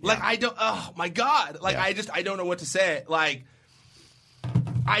say. Like, I don't. Oh my god. Like, I don't know what to say. Like,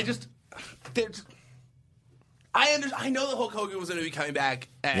 I know that Hulk Hogan was going to be coming back.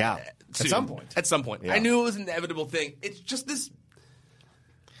 At some point. At some point, I knew it was an inevitable thing. It's just this.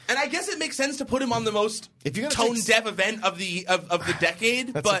 And I guess it makes sense to put him on the most tone-deaf event of the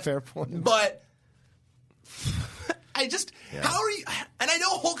decade. That's a fair point. But how are you? And I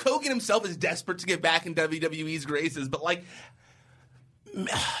know Hulk Hogan himself is desperate to get back in WWE's graces, but like,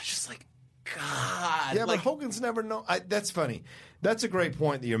 just like, God. Yeah, but Hogan's never known. That's funny. That's a great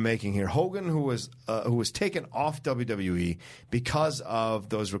point that you're making here. Hogan, who was taken off WWE because of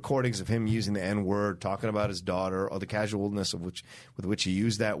those recordings of him using the N-word, talking about his daughter, or the casualness with which he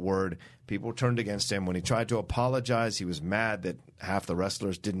used that word. People turned against him. When he tried to apologize, he was mad that half the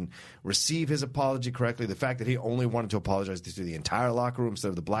wrestlers didn't receive his apology correctly. The fact that he only wanted to apologize to the entire locker room instead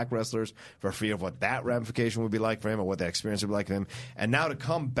of the black wrestlers for fear of what that ramification would be like for him or what that experience would be like for him. And now to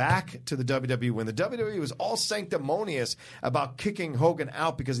come back to the WWE when the WWE was all sanctimonious about kicking Hogan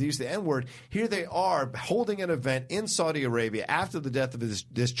out because he used the N-word, here they are holding an event in Saudi Arabia after the death of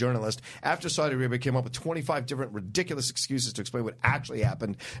this journalist, after Saudi Arabia came up with 25 different ridiculous excuses to explain what actually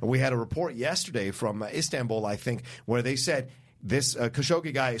happened. And we had a report yesterday from Istanbul, I think, where they said this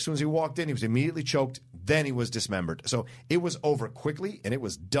Khashoggi guy, as soon as he walked in, he was immediately choked, then he was dismembered. So it was over quickly, and it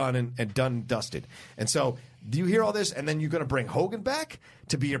was done and done and dusted. And so do you hear all this, and then you're going to bring Hogan back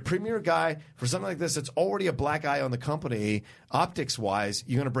to be your premier guy for something like this that's already a black eye on the company, optics-wise?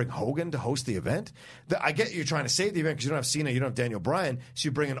 You're going to bring Hogan to host the event? I get you're trying to save the event because you don't have Cena, you don't have Daniel Bryan, so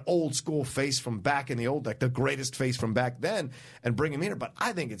you bring an old-school face from back in the old, like the greatest face from back then, and bring him here. But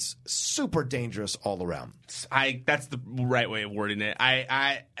I think it's super dangerous all around. That's the right way of wording it.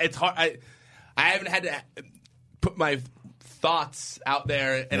 It's hard. I haven't had to put my thoughts out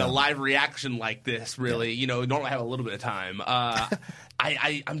there in a live reaction like this, really. You know, normally I have a little bit of time.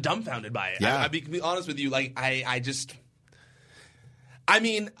 I'm dumbfounded by it. Yeah. I'll be honest with you. Like, it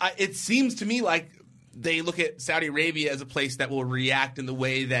seems to me like they look at Saudi Arabia as a place that will react in the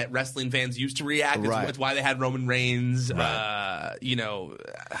way that wrestling fans used to react. Right. It's why they had Roman Reigns. Right. Well,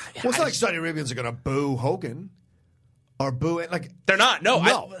 it's not like Saudi Arabians are going to boo Hogan. Or boo it, like they're not.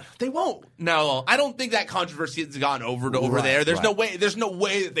 No. They won't. No, I don't think that controversy has gone over there. There's no way. There's no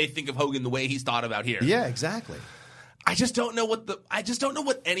way that they think of Hogan the way he's thought about here. Yeah, exactly. I just don't know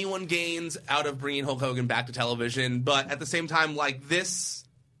what anyone gains out of bringing Hulk Hogan back to television. But at the same time, like this.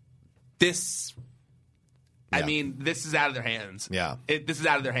 I mean, this is out of their hands. Yeah, this is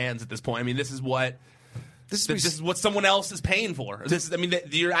out of their hands at this point. I mean, this is what someone else is paying for.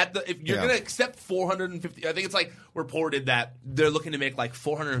 If you're going to accept $450, I think it's like reported that they're looking to make like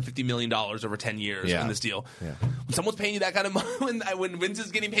 $450 million over 10 years in this deal. Yeah. When someone's paying you that kind of money, when Vince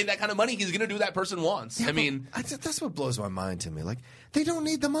is getting paid that kind of money, he's going to do what that person wants. Yeah, that's what blows my mind to me. Like, they don't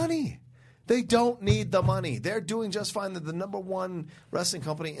need the money. They don't need the money. They're doing just fine. They're the number one wrestling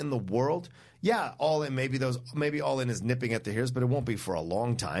company in the world. Yeah, All In, maybe All In is nipping at the heels, but it won't be for a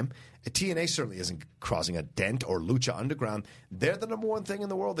long time. TNA certainly isn't causing a dent, or Lucha Underground. They're the number one thing in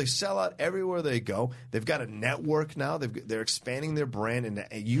the world. They sell out everywhere they go. They've got a network now. They're expanding their brand into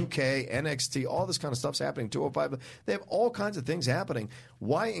UK, NXT, all this kind of stuff's happening. 205. They have all kinds of things happening.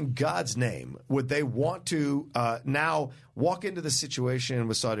 Why in God's name would they want to now walk into the situation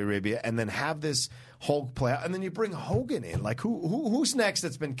with Saudi Arabia and then have this Hulk play out, and then you bring Hogan in? Like, who's next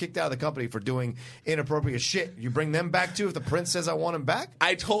that's been kicked out of the company for doing inappropriate shit? You bring them back too if the prince says I want him back?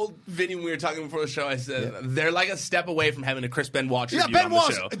 I told Vinny when we were talking before the show, I said they're like a step away from having a Chris Benoit tribute on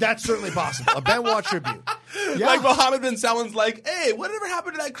the show. That's certainly possible. A Benoit tribute. Yeah. Like Mohammed bin Salman's like, hey, whatever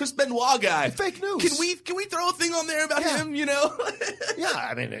happened to that Chris Benoit guy? Fake news. Can we throw a thing on there about him, you know? Yeah,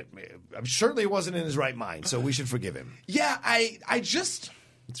 I mean, certainly wasn't in his right mind, so we should forgive him. Yeah,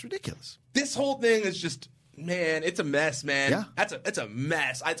 it's ridiculous. This whole thing is just, man, it's a mess, man. Yeah. It's a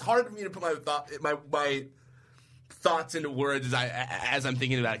mess. It's hard for me to put my thoughts into words as I'm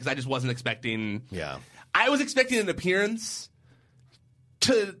thinking about it, because I just wasn't expecting. Yeah. I was expecting an appearance.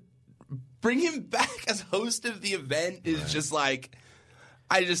 To bring him back as host of the event is just like,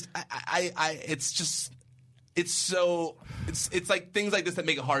 it's like things like this that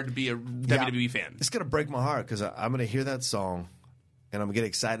make it hard to be a WWE fan. It's gonna break my heart because I'm gonna hear that song, and I'm gonna get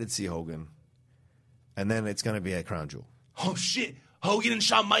excited to see Hogan, and then it's gonna be a crown jewel. Oh shit! Hogan and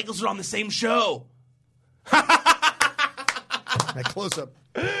Shawn Michaels are on the same show. That close up.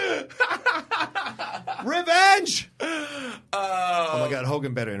 Revenge! Oh my God,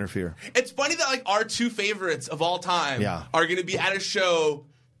 Hogan better interfere. It's funny that like our two favorites of all time are going to be at a show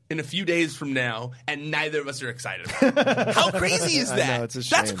in a few days from now, and neither of us are excited about it. How crazy is that? I know, it's a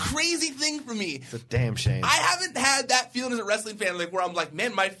shame. That's a crazy thing for me. It's a damn shame. I haven't had that feeling as a wrestling fan, like where I'm like,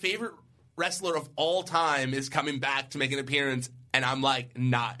 man, my favorite wrestler of all time is coming back to make an appearance, and I'm like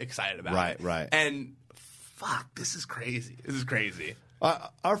not excited about it. Right. And fuck, this is crazy. This is crazy.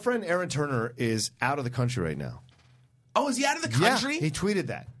 Our friend Aaron Turner is out of the country right now. Oh, is he out of the country? Yeah, he tweeted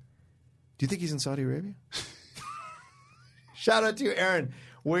that. Do you think he's in Saudi Arabia? Shout out to you, Aaron.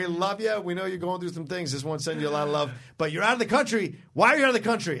 We love you. We know you're going through some things. Just want to send you a lot of love. But you're out of the country. Why are you out of the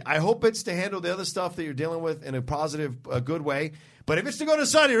country? I hope it's to handle the other stuff that you're dealing with in a positive, good way. But if it's to go to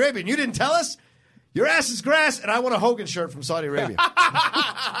Saudi Arabia and you didn't tell us, your ass is grass, and I want a Hogan shirt from Saudi Arabia.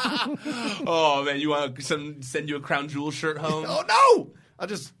 Oh, man, you want to send you a Crown Jewel shirt home? Oh, no! I'll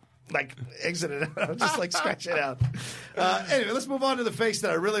just, exit it out. I'll just, scratch it out. Anyway, let's move on to the face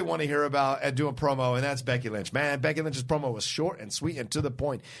that I really want to hear about and do a promo, and that's Becky Lynch. Man, Becky Lynch's promo was short and sweet and to the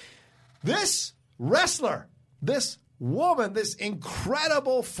point. This wrestler, this woman, this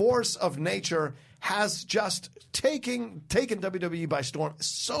incredible force of nature has just taken WWE by storm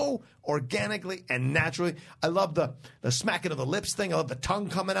so organically and naturally. I love the smacking of the lips thing. I love the tongue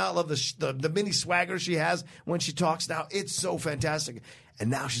coming out. I love the mini swagger she has when she talks now. It's so fantastic. And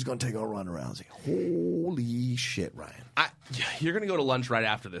now she's going to take on Ronda Rousey. Holy shit, Ryan. You're going to go to lunch right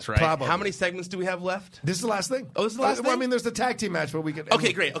after this, right? Probably. How many segments do we have left? This is the last thing. Oh, this is the last thing? Well, I mean, there's the tag team match, but we can...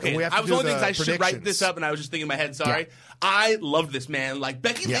 Okay, great. Okay, I was only thinking I should write this up, and I was just thinking in my head, sorry. Yeah. I love this, man. Like,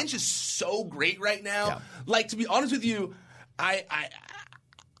 Becky Lynch is so great right now. Yeah. Like, to be honest with you, I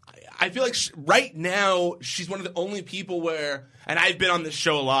feel like right now she's one of the only people where, and I've been on this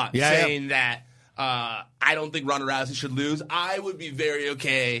show a lot, saying that I don't think Ronda Rousey should lose. I would be very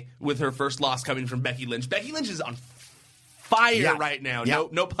okay with her first loss coming from Becky Lynch. Becky Lynch is on fire right now. Yeah.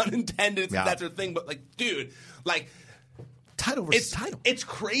 No pun intended. That's her thing. But dude, title versus title. It's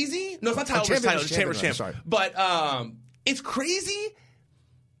crazy. No, it's not title versus title. It's champion versus champ. But it's crazy.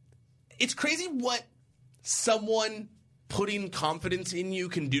 It's crazy what someone putting confidence in you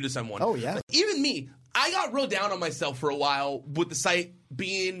can do to someone. Oh, yeah. Even me. I got real down on myself for a while with the site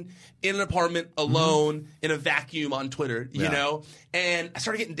being in an apartment alone in a vacuum on Twitter, you know? And I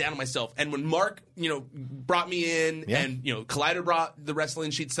started getting down on myself. And when Mark, brought me in and, Collider brought the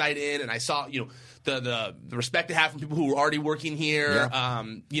Wrestling Sheet site in and I saw, the respect I have from people who were already working here,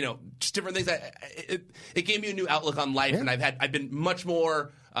 just different things. It gave me a new outlook on life and I've been much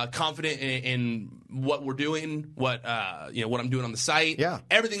more confident in what we're doing, what I'm doing on the site,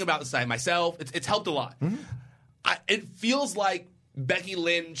 everything about the site, myself. It's helped a lot. It feels like Becky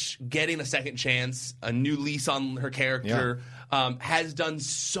Lynch getting a second chance, a new lease on her character, has done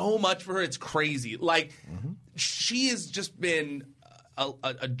so much for her. It's crazy. She has just been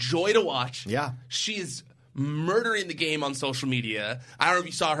a joy to watch. Yeah, she is murdering the game on social media. I don't know if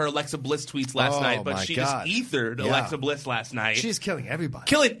you saw her Alexa Bliss tweets last night, but she just ethered Alexa Bliss last night. She's killing everybody.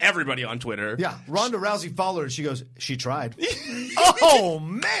 Killing everybody on Twitter. Yeah. Ronda Rousey followed her and she goes, she tried. Oh,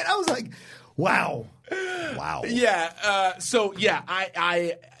 man. I was like, wow. Wow. Yeah.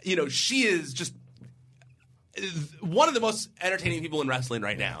 She is just one of the most entertaining people in wrestling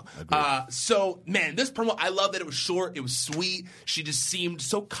right now. Man, this promo, I love that it was short. It was sweet. She just seemed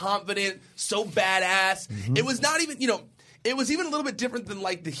so confident, so badass. It was not even, it was even a little bit different than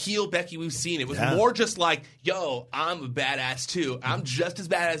the heel Becky we've seen. It was more just yo, I'm a badass too. I'm just as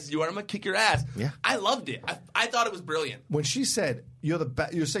badass as you are. I'm going to kick your ass. Yeah. I loved it. I thought it was brilliant. When she said,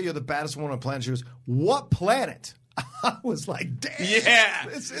 you say you're the baddest woman on the planet, she goes, what planet? I was like, damn. Yeah.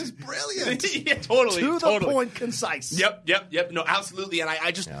 This is brilliant. Yeah, totally. To the point, concise. Yep. No, absolutely. And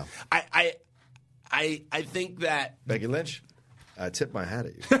I think that Becky Lynch, I tip my hat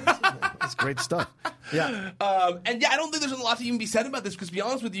at you. It's great stuff. Yeah. I don't think there's a lot to even be said about this because to be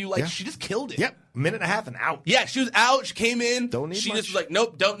honest with you, she just killed it. Yep. Minute and a half and out. Yeah, she was out. She came in. Don't need She much. just was like,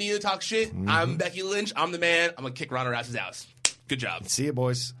 nope, don't need to talk shit. I'm Becky Lynch. I'm the man. I'm going to kick Ronda Rousey's ass. Good job. See you,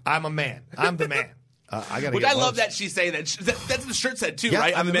 boys. I'm a man. I'm the man. I love that she's saying that. That's what the shirt said too,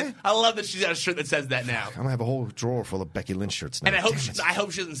 right? I'm the man. I love that she's got a shirt that says that now. I'm going to have a whole drawer full of Becky Lynch shirts now. And I hope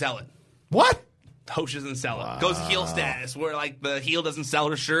she doesn't sell it. What? Hope she doesn't sell it. Goes heel status, where the heel doesn't sell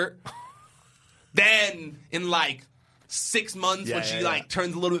her shirt. Then in 6 months, when she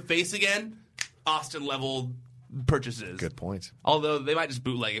turns a little bit face again, Austin level purchases. Good point. Although they might just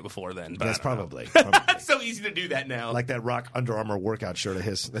bootleg it before then. But that's probably. It's so easy to do that now. Like that Rock Under Armour workout shirt of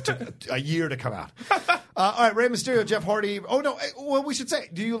his that took a year to come out. All right, Rey Mysterio, Jeff Hardy. Oh no, well we should say,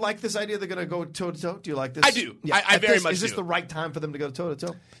 do you like this idea they're going to go toe to toe? Do you like this? I do. Yeah. I very much. Is this do. the right time for them to go toe to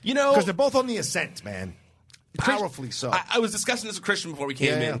toe? Because they're both on the ascent, man. Powerfully so. I was discussing this with Christian before we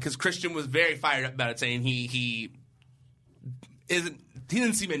came in because Christian was very fired up about it, saying he isn't He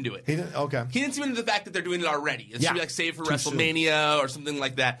didn't seem into it. He didn't seem into the fact that they're doing it already. It should be like saved for Too WrestleMania or something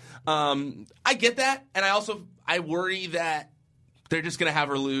like that. I get that, and I worry that they're just going to have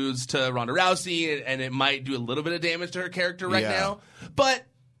her lose to Ronda Rousey, and it might do a little bit of damage to her character right now. But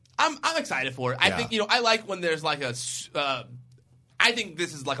I'm excited for it. I think I like when there's like a. I think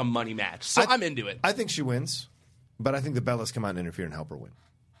this is like a money match, so I'm into it. I think she wins, but I think the Bellas come out and interfere and help her win.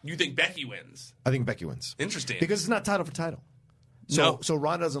 You think Becky wins? I think Becky wins. Interesting, because it's not title for title. So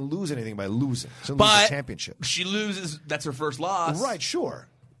Ronda doesn't lose anything by losing. She doesn't lose the championship. She loses. That's her first loss. Right, sure.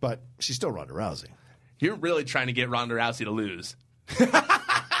 But she's still Ronda Rousey. You're really trying to get Ronda Rousey to lose.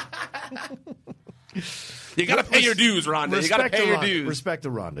 You got to pay your dues, Ronda. You got to pay your dues. Respect to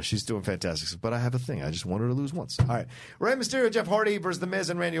Ronda. She's doing fantastic. But I have a thing. I just want her to lose once. All right. Rey Mysterio, Jeff Hardy versus The Miz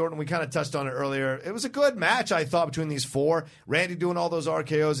and Randy Orton. We kind of touched on it earlier. It was a good match, I thought, between these four. Randy doing all those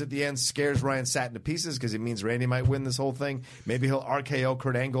RKOs at the end scares Ryan Satin to pieces because it means Randy might win this whole thing. Maybe he'll RKO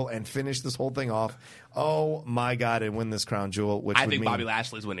Kurt Angle and finish this whole thing off. Oh, my God, and win this crown jewel. Which I think Bobby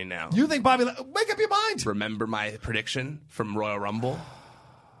Lashley's winning now. You think make up your mind. Remember my prediction from Royal Rumble?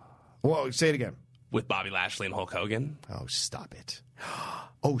 Well, say it again. With Bobby Lashley and Hulk Hogan. Oh, stop it.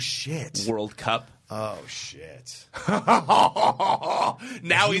 Oh, shit. World Cup. Oh, shit. Now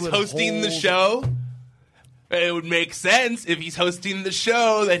he's hosting the show. It would make sense if he's hosting the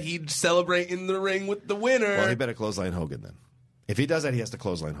show that he'd celebrate in the ring with the winner. Well, he better clothesline Hogan then. If he does that, he has to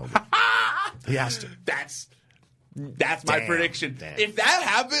clothesline Hogan. He has to. That's my prediction. Damn. If that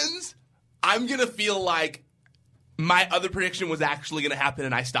happens, I'm going to feel like my other prediction was actually going to happen,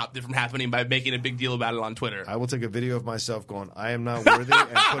 and I stopped it from happening by making a big deal about it on Twitter. I will take a video of myself going, I am not worthy, and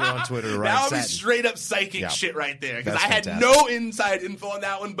put it on Twitter. That would be straight up psychic shit right there, because I had no inside info on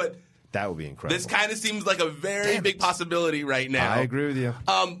that one, but that would be incredible. This kind of seems like a very big possibility right now. I agree with you.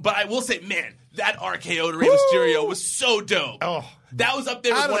 But I will say, man, that RKO to Rey Mysterio was so dope. Oh, that was up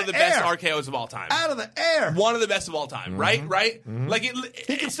there with one of the best RKOs of all time. Out of the air. One of the best of all time, right? Mm-hmm. Like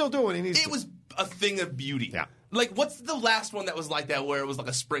he can still do it. He needs it was a thing of beauty. Yeah. Like, what's the last one that was like that where it was like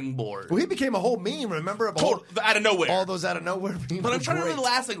a springboard? Well, he became a whole meme, remember? Out of nowhere. All those out of nowhere memes. But I'm trying to remember the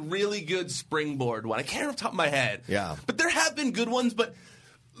last like really good springboard one. I can't remember off the top of my head. Yeah. But there have been good ones, but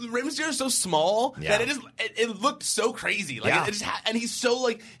Rey Mysterio is so small that it looked so crazy. Like and he's so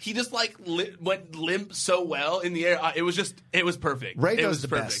like he just like went limp so well in the air. It was perfect. Ray does the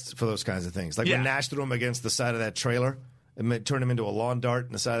best for those kinds of things. Like when Nash threw him against the side of that trailer. And turn him into a lawn dart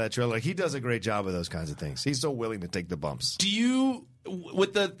in the side of that trailer. Like, he does a great job of those kinds of things. He's so willing to take the bumps. Do you,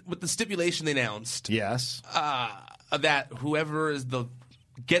 with the stipulation they announced, yes, that whoever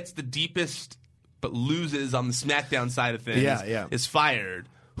gets the deepest but loses on the SmackDown side of things, is fired.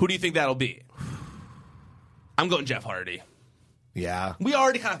 Who do you think that'll be? I'm going Jeff Hardy. Yeah. We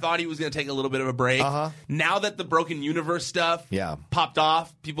already kind of thought he was going to take a little bit of a break. Now that the Broken Universe stuff popped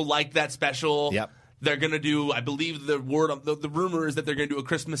off, people liked that special. Yep. They're going to do, I believe the rumor is that they're going to do a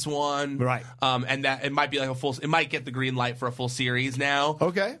Christmas one. Right. And that it might be like it might get the green light for a full series now.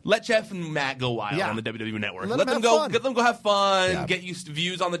 Okay. Let Jeff and Matt go wild on the WWE Network. Let them go have fun, get used to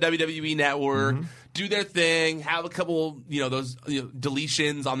views on the WWE Network, do their thing, have a couple, those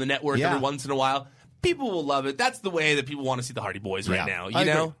deletions on the network every once in a while. People will love it. That's the way that people want to see the Hardy Boys right now.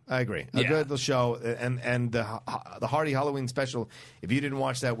 I agree. A good show, and the Hardy Halloween special. If you didn't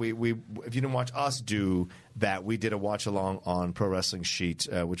watch that, if you didn't watch us do that, we did a watch along on Pro Wrestling Sheet,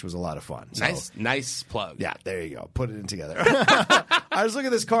 which was a lot of fun. So, nice plug. Yeah, there you go. Put it in together. I was looking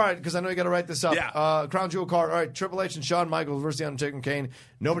at this card because I know you got to write this up. Yeah. Crown Jewel card. All right, Triple H and Shawn Michaels versus The Undertaker and Kane.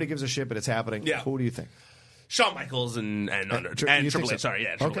 Nobody gives a shit, but it's happening. Yeah. Who do you think? Shawn Michaels and Triple H. Sorry,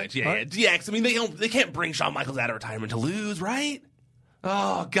 Triple H. Yeah. Cause, I mean, they can't bring Shawn Michaels out of retirement to lose, right?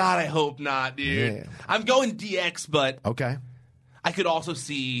 Oh God, I hope not, dude. Yeah. I'm going DX, but okay. I could also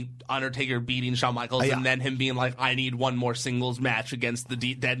see Undertaker beating Shawn Michaels and then him being like, I need one more singles match against the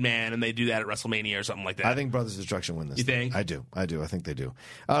Dead Man, and they do that at WrestleMania or something like that. I think Brothers Destruction win this. You think? I do. I think they do.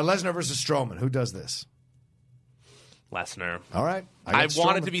 Lesnar versus Strowman. Who does this? Lesnar. All right. I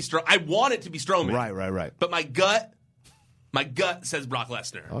want it to be Strowman. Right. But my gut says Brock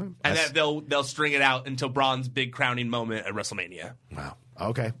Lesnar. Oh, and that they'll string it out until Braun's big crowning moment at WrestleMania. Wow.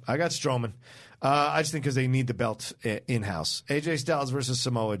 Okay. I got Strowman. I just think because they need the belt in-house. AJ Styles versus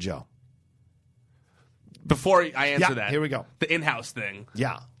Samoa Joe. Before I answer that. Here we go. The in-house thing.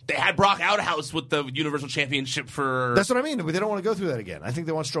 Yeah. They had Brock out-house with the Universal Championship for... That's what I mean. They don't want to go through that again. I think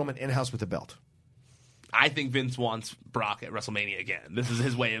they want Strowman in-house with the belt. I think Vince wants Brock at WrestleMania again. This is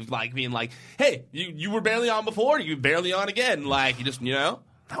his way of like being like, hey, you were barely on before, you're barely on again. Like, you just, No.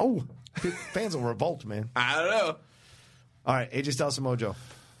 Fans will revolt, man. I don't know. All right, AJ Styles, Samoa Joe.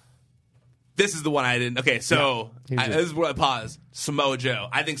 This is the one I didn't. Okay, so this is where I pause. Samoa Joe.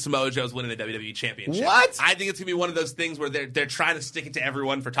 I think Samoa Joe's winning the WWE Championship. What? I think it's gonna be one of those things where they're trying to stick it to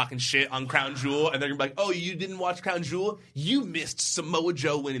everyone for talking shit on Crown Jewel, and they're gonna be like, "Oh, you didn't watch Crown Jewel? You missed Samoa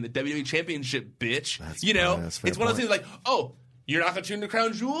Joe winning the WWE Championship, bitch." It's one of those things like, "Oh, you're not gonna tune to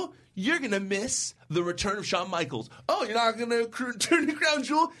Crown Jewel? You're going to miss the return of Shawn Michaels. Oh, you're not going to tune to Crown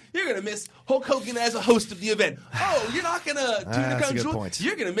Jewel? You're going to miss Hulk Hogan as a host of the event. Oh, you're not going to tune to Crown Jewel?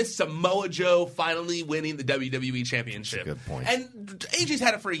 You're going to miss Samoa Joe finally winning the WWE Championship." That's a good point. And AJ's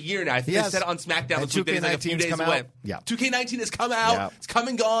had it for a year now. I think they said it on SmackDown this week. It's like a few days away. Yeah. 2K19 has come out. Yeah. It's come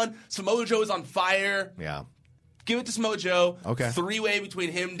and gone. Samoa Joe is on fire. Yeah. Give it to Samoa Joe. Okay. 3-way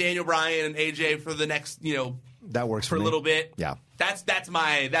between him, Daniel Bryan, and AJ for the next, that works for a little bit. Yeah. That's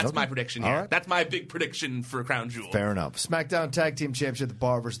my prediction here. All right. That's my big prediction for Crown Jewel. Fair enough. SmackDown Tag Team Championship, The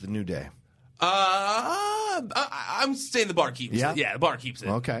Bar versus The New Day. I'm saying The Bar keeps it. Yeah, The Bar keeps it.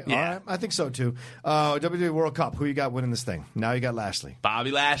 Okay. Yeah. All right. I think so, too. WWE World Cup. Who you got winning this thing? Now you got Lashley. Bobby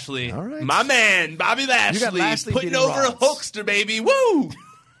Lashley. All right. My man, Bobby Lashley. You got Lashley putting over Rollins. a Hulkster, baby. Woo!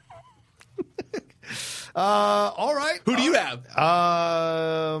 All right. Who do you have?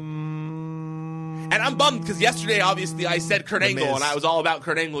 And I'm bummed because yesterday, obviously, I said Kurt Angle, and I was all about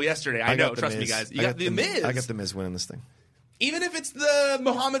Kurt Angle yesterday. I know, trust me, guys. You got The Miz. I got The Miz winning this thing. Even if it's the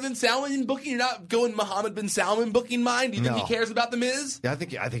Mohammed bin Salman booking, you're not going Mohammed bin Salman booking mind? Do you think he cares about The Miz? Yeah, I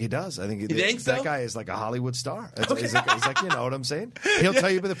think he does. I think you think so? That guy is like a Hollywood star. He's like, you know what I'm saying? He'll tell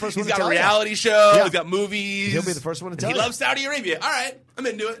you, be the first one to tell you. He's got a reality show. Yeah. He's got movies. He'll be the first one to tell you. He loves Saudi Arabia. All right, I'm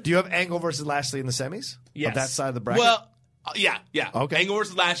into it. Do you have Angle versus Lashley in the semis? Yes. On that side of the bracket? Well, yeah. Okay. Angle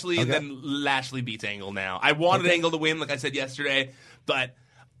versus Lashley, and then Lashley beats Angle now. I wanted Angle to win, like I said yesterday, but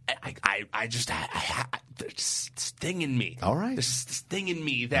I just there's this thing in me. All right. There's this thing in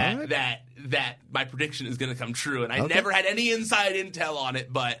me that my prediction is going to come true, and I never had any inside intel on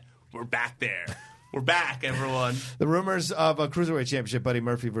it, but we're back there. We're back, everyone. The rumors of a Cruiserweight Championship, Buddy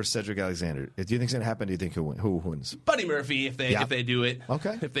Murphy versus Cedric Alexander. Do you think it's going to happen? Do you think who wins? Buddy Murphy, if they do it.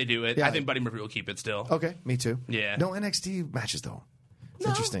 Okay. If they do it. Yeah. I think Buddy Murphy will keep it still. Okay, me too. Yeah. No NXT matches, though. It's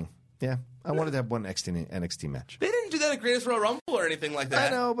interesting. Yeah. I wanted to have one NXT match. They didn't do that at Greatest Royal Rumble or anything like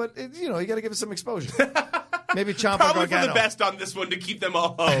that. I know, but you got to give it some exposure. Maybe Ciampa Probably Gargano. for the best on this one to keep them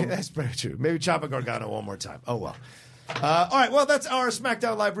all home. That's very true. Maybe Ciampa Gargano one more time. Oh, well. All right, well, that's our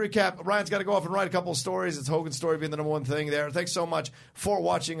SmackDown Live recap. Ryan's got to go off and write a couple of stories. It's Hogan's story being the number one thing there. Thanks so much for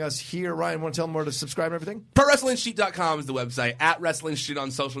watching us here. Ryan, want to tell them where to subscribe and everything? ProWrestlingSheet.com is the website. At Wrestling Sheet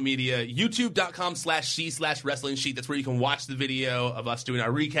on social media. YouTube.com/she/Wrestling Sheet. That's where you can watch the video of us doing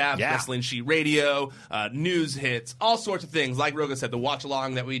our recap. Yeah. Wrestling Sheet Radio, news hits, all sorts of things. Like Rogan said, the watch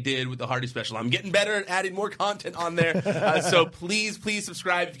along that we did with the Hardy special. I'm getting better at adding more content on there. So please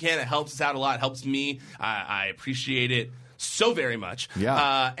subscribe if you can. It helps us out a lot. It helps me. I appreciate it so very much.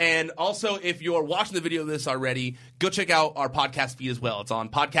 Yeah. And also, if you're watching the video of this already, go check out our podcast feed as well. It's on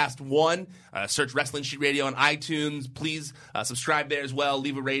Podcast One. Search Wrestling Sheet Radio on iTunes. Please subscribe there as well.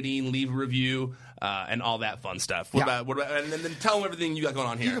 Leave a rating, leave a review, and all that fun stuff. What about, and then tell them everything you got going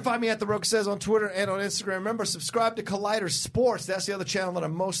on here. You can find me at The Rogue Says on Twitter and on Instagram. Remember, subscribe to Collider Sports. That's the other channel that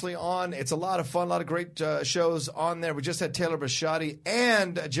I'm mostly on. It's a lot of fun, a lot of great shows on there. We just had Taylor Bisciotti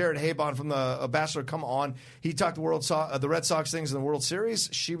and Jared Habon from the Bachelor come on. He talked the Red Sox things in the World Series.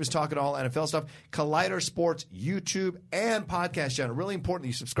 She was talking all NFL stuff. Collider Sports, YouTube, and podcast channel. Really important that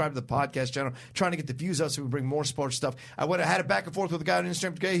you subscribe to the podcast channel. Trying to get the views up so we bring more sports stuff. I had it back and forth with a guy on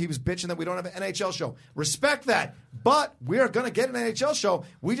Instagram today. He was bitching that we don't have an NHL show. Respect that. But we are going to get an NHL show.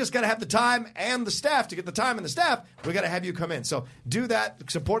 We just got to have the time and the staff. To get the time and the staff, we got to have you come in. So do that.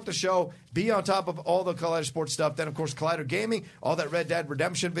 Support the show. Be on top of all the Collider Sports stuff. Then, of course, Collider Gaming, all that Red Dead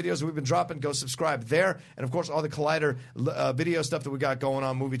Redemption videos that we've been dropping. Go subscribe there. And, of course, all the Collider video stuff that we got going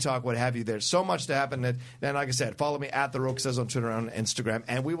on, movie talk, what have you. There's so much to happen. And like I said, follow me at The Rogue Says on Twitter and Instagram.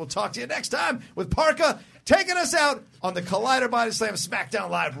 And we will talk to you next time with Parka taking us out on the Collider Body Slam SmackDown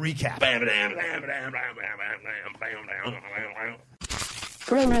Live recap.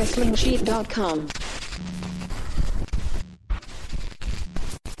 ProWrestlingSheet.com.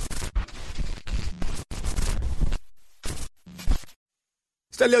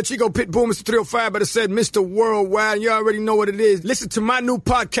 It's that little Chico Pitbull, Mr. 305, but it said Mr. Worldwide, and you already know what it is. Listen to my new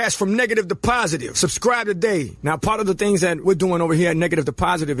podcast, From Negative to Positive. Subscribe today. Now, part of the things that we're doing over here at Negative to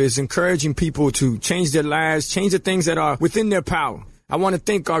Positive is encouraging people to change their lives, change the things that are within their power. I want to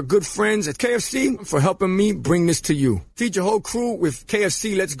thank our good friends at KFC for helping me bring this to you. Feed your whole crew with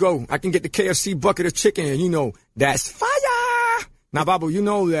KFC. Let's go. I can get the KFC bucket of chicken, and you know, that's fire. Now, Babu, you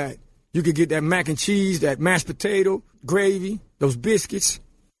know that you could get that mac and cheese, that mashed potato, gravy, those biscuits.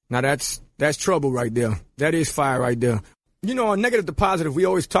 Now, that's trouble right there. That is fire right there. You know, on Negative to Positive, we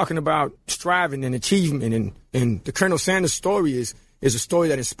always talking about striving and achievement, and the Colonel Sanders story is a story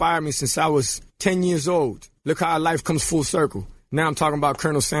that inspired me since I was 10 years old. Look how life comes full circle. Now I'm talking about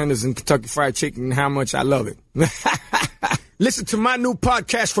Colonel Sanders and Kentucky Fried Chicken and how much I love it. Listen to my new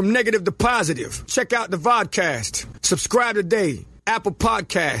podcast, From Negative to Positive. Check out the vodcast. Subscribe today. Apple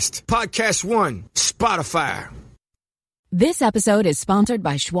Podcast, Podcast One, Spotify. This episode is sponsored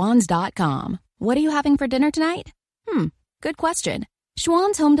by Schwans.com. What are you having for dinner tonight? Good question.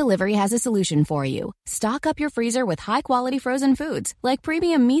 Schwann's Home Delivery has a solution for you. Stock up your freezer with high-quality frozen foods like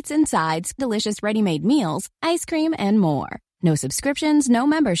premium meats and sides, delicious ready-made meals, ice cream, and more. No subscriptions, no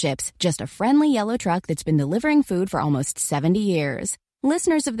memberships, just a friendly yellow truck that's been delivering food for almost 70 years.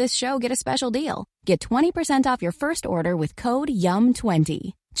 Listeners of this show get a special deal. Get 20% off your first order with code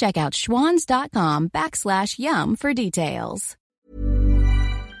YUM20. Check out schwans.com/YUM for details.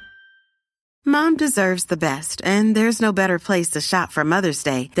 Mom deserves the best, and there's no better place to shop for Mother's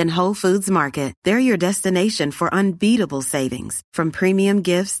Day than Whole Foods Market. They're your destination for unbeatable savings, from premium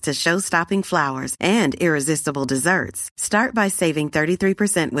gifts to show-stopping flowers and irresistible desserts. Start by saving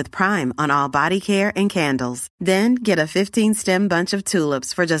 33% with Prime on all body care and candles. Then get a 15-stem bunch of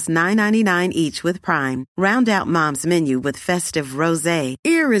tulips for just $9.99 each with Prime. Round out Mom's menu with festive rosé,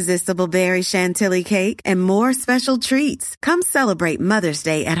 irresistible berry chantilly cake, and more special treats. Come celebrate Mother's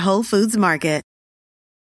Day at Whole Foods Market.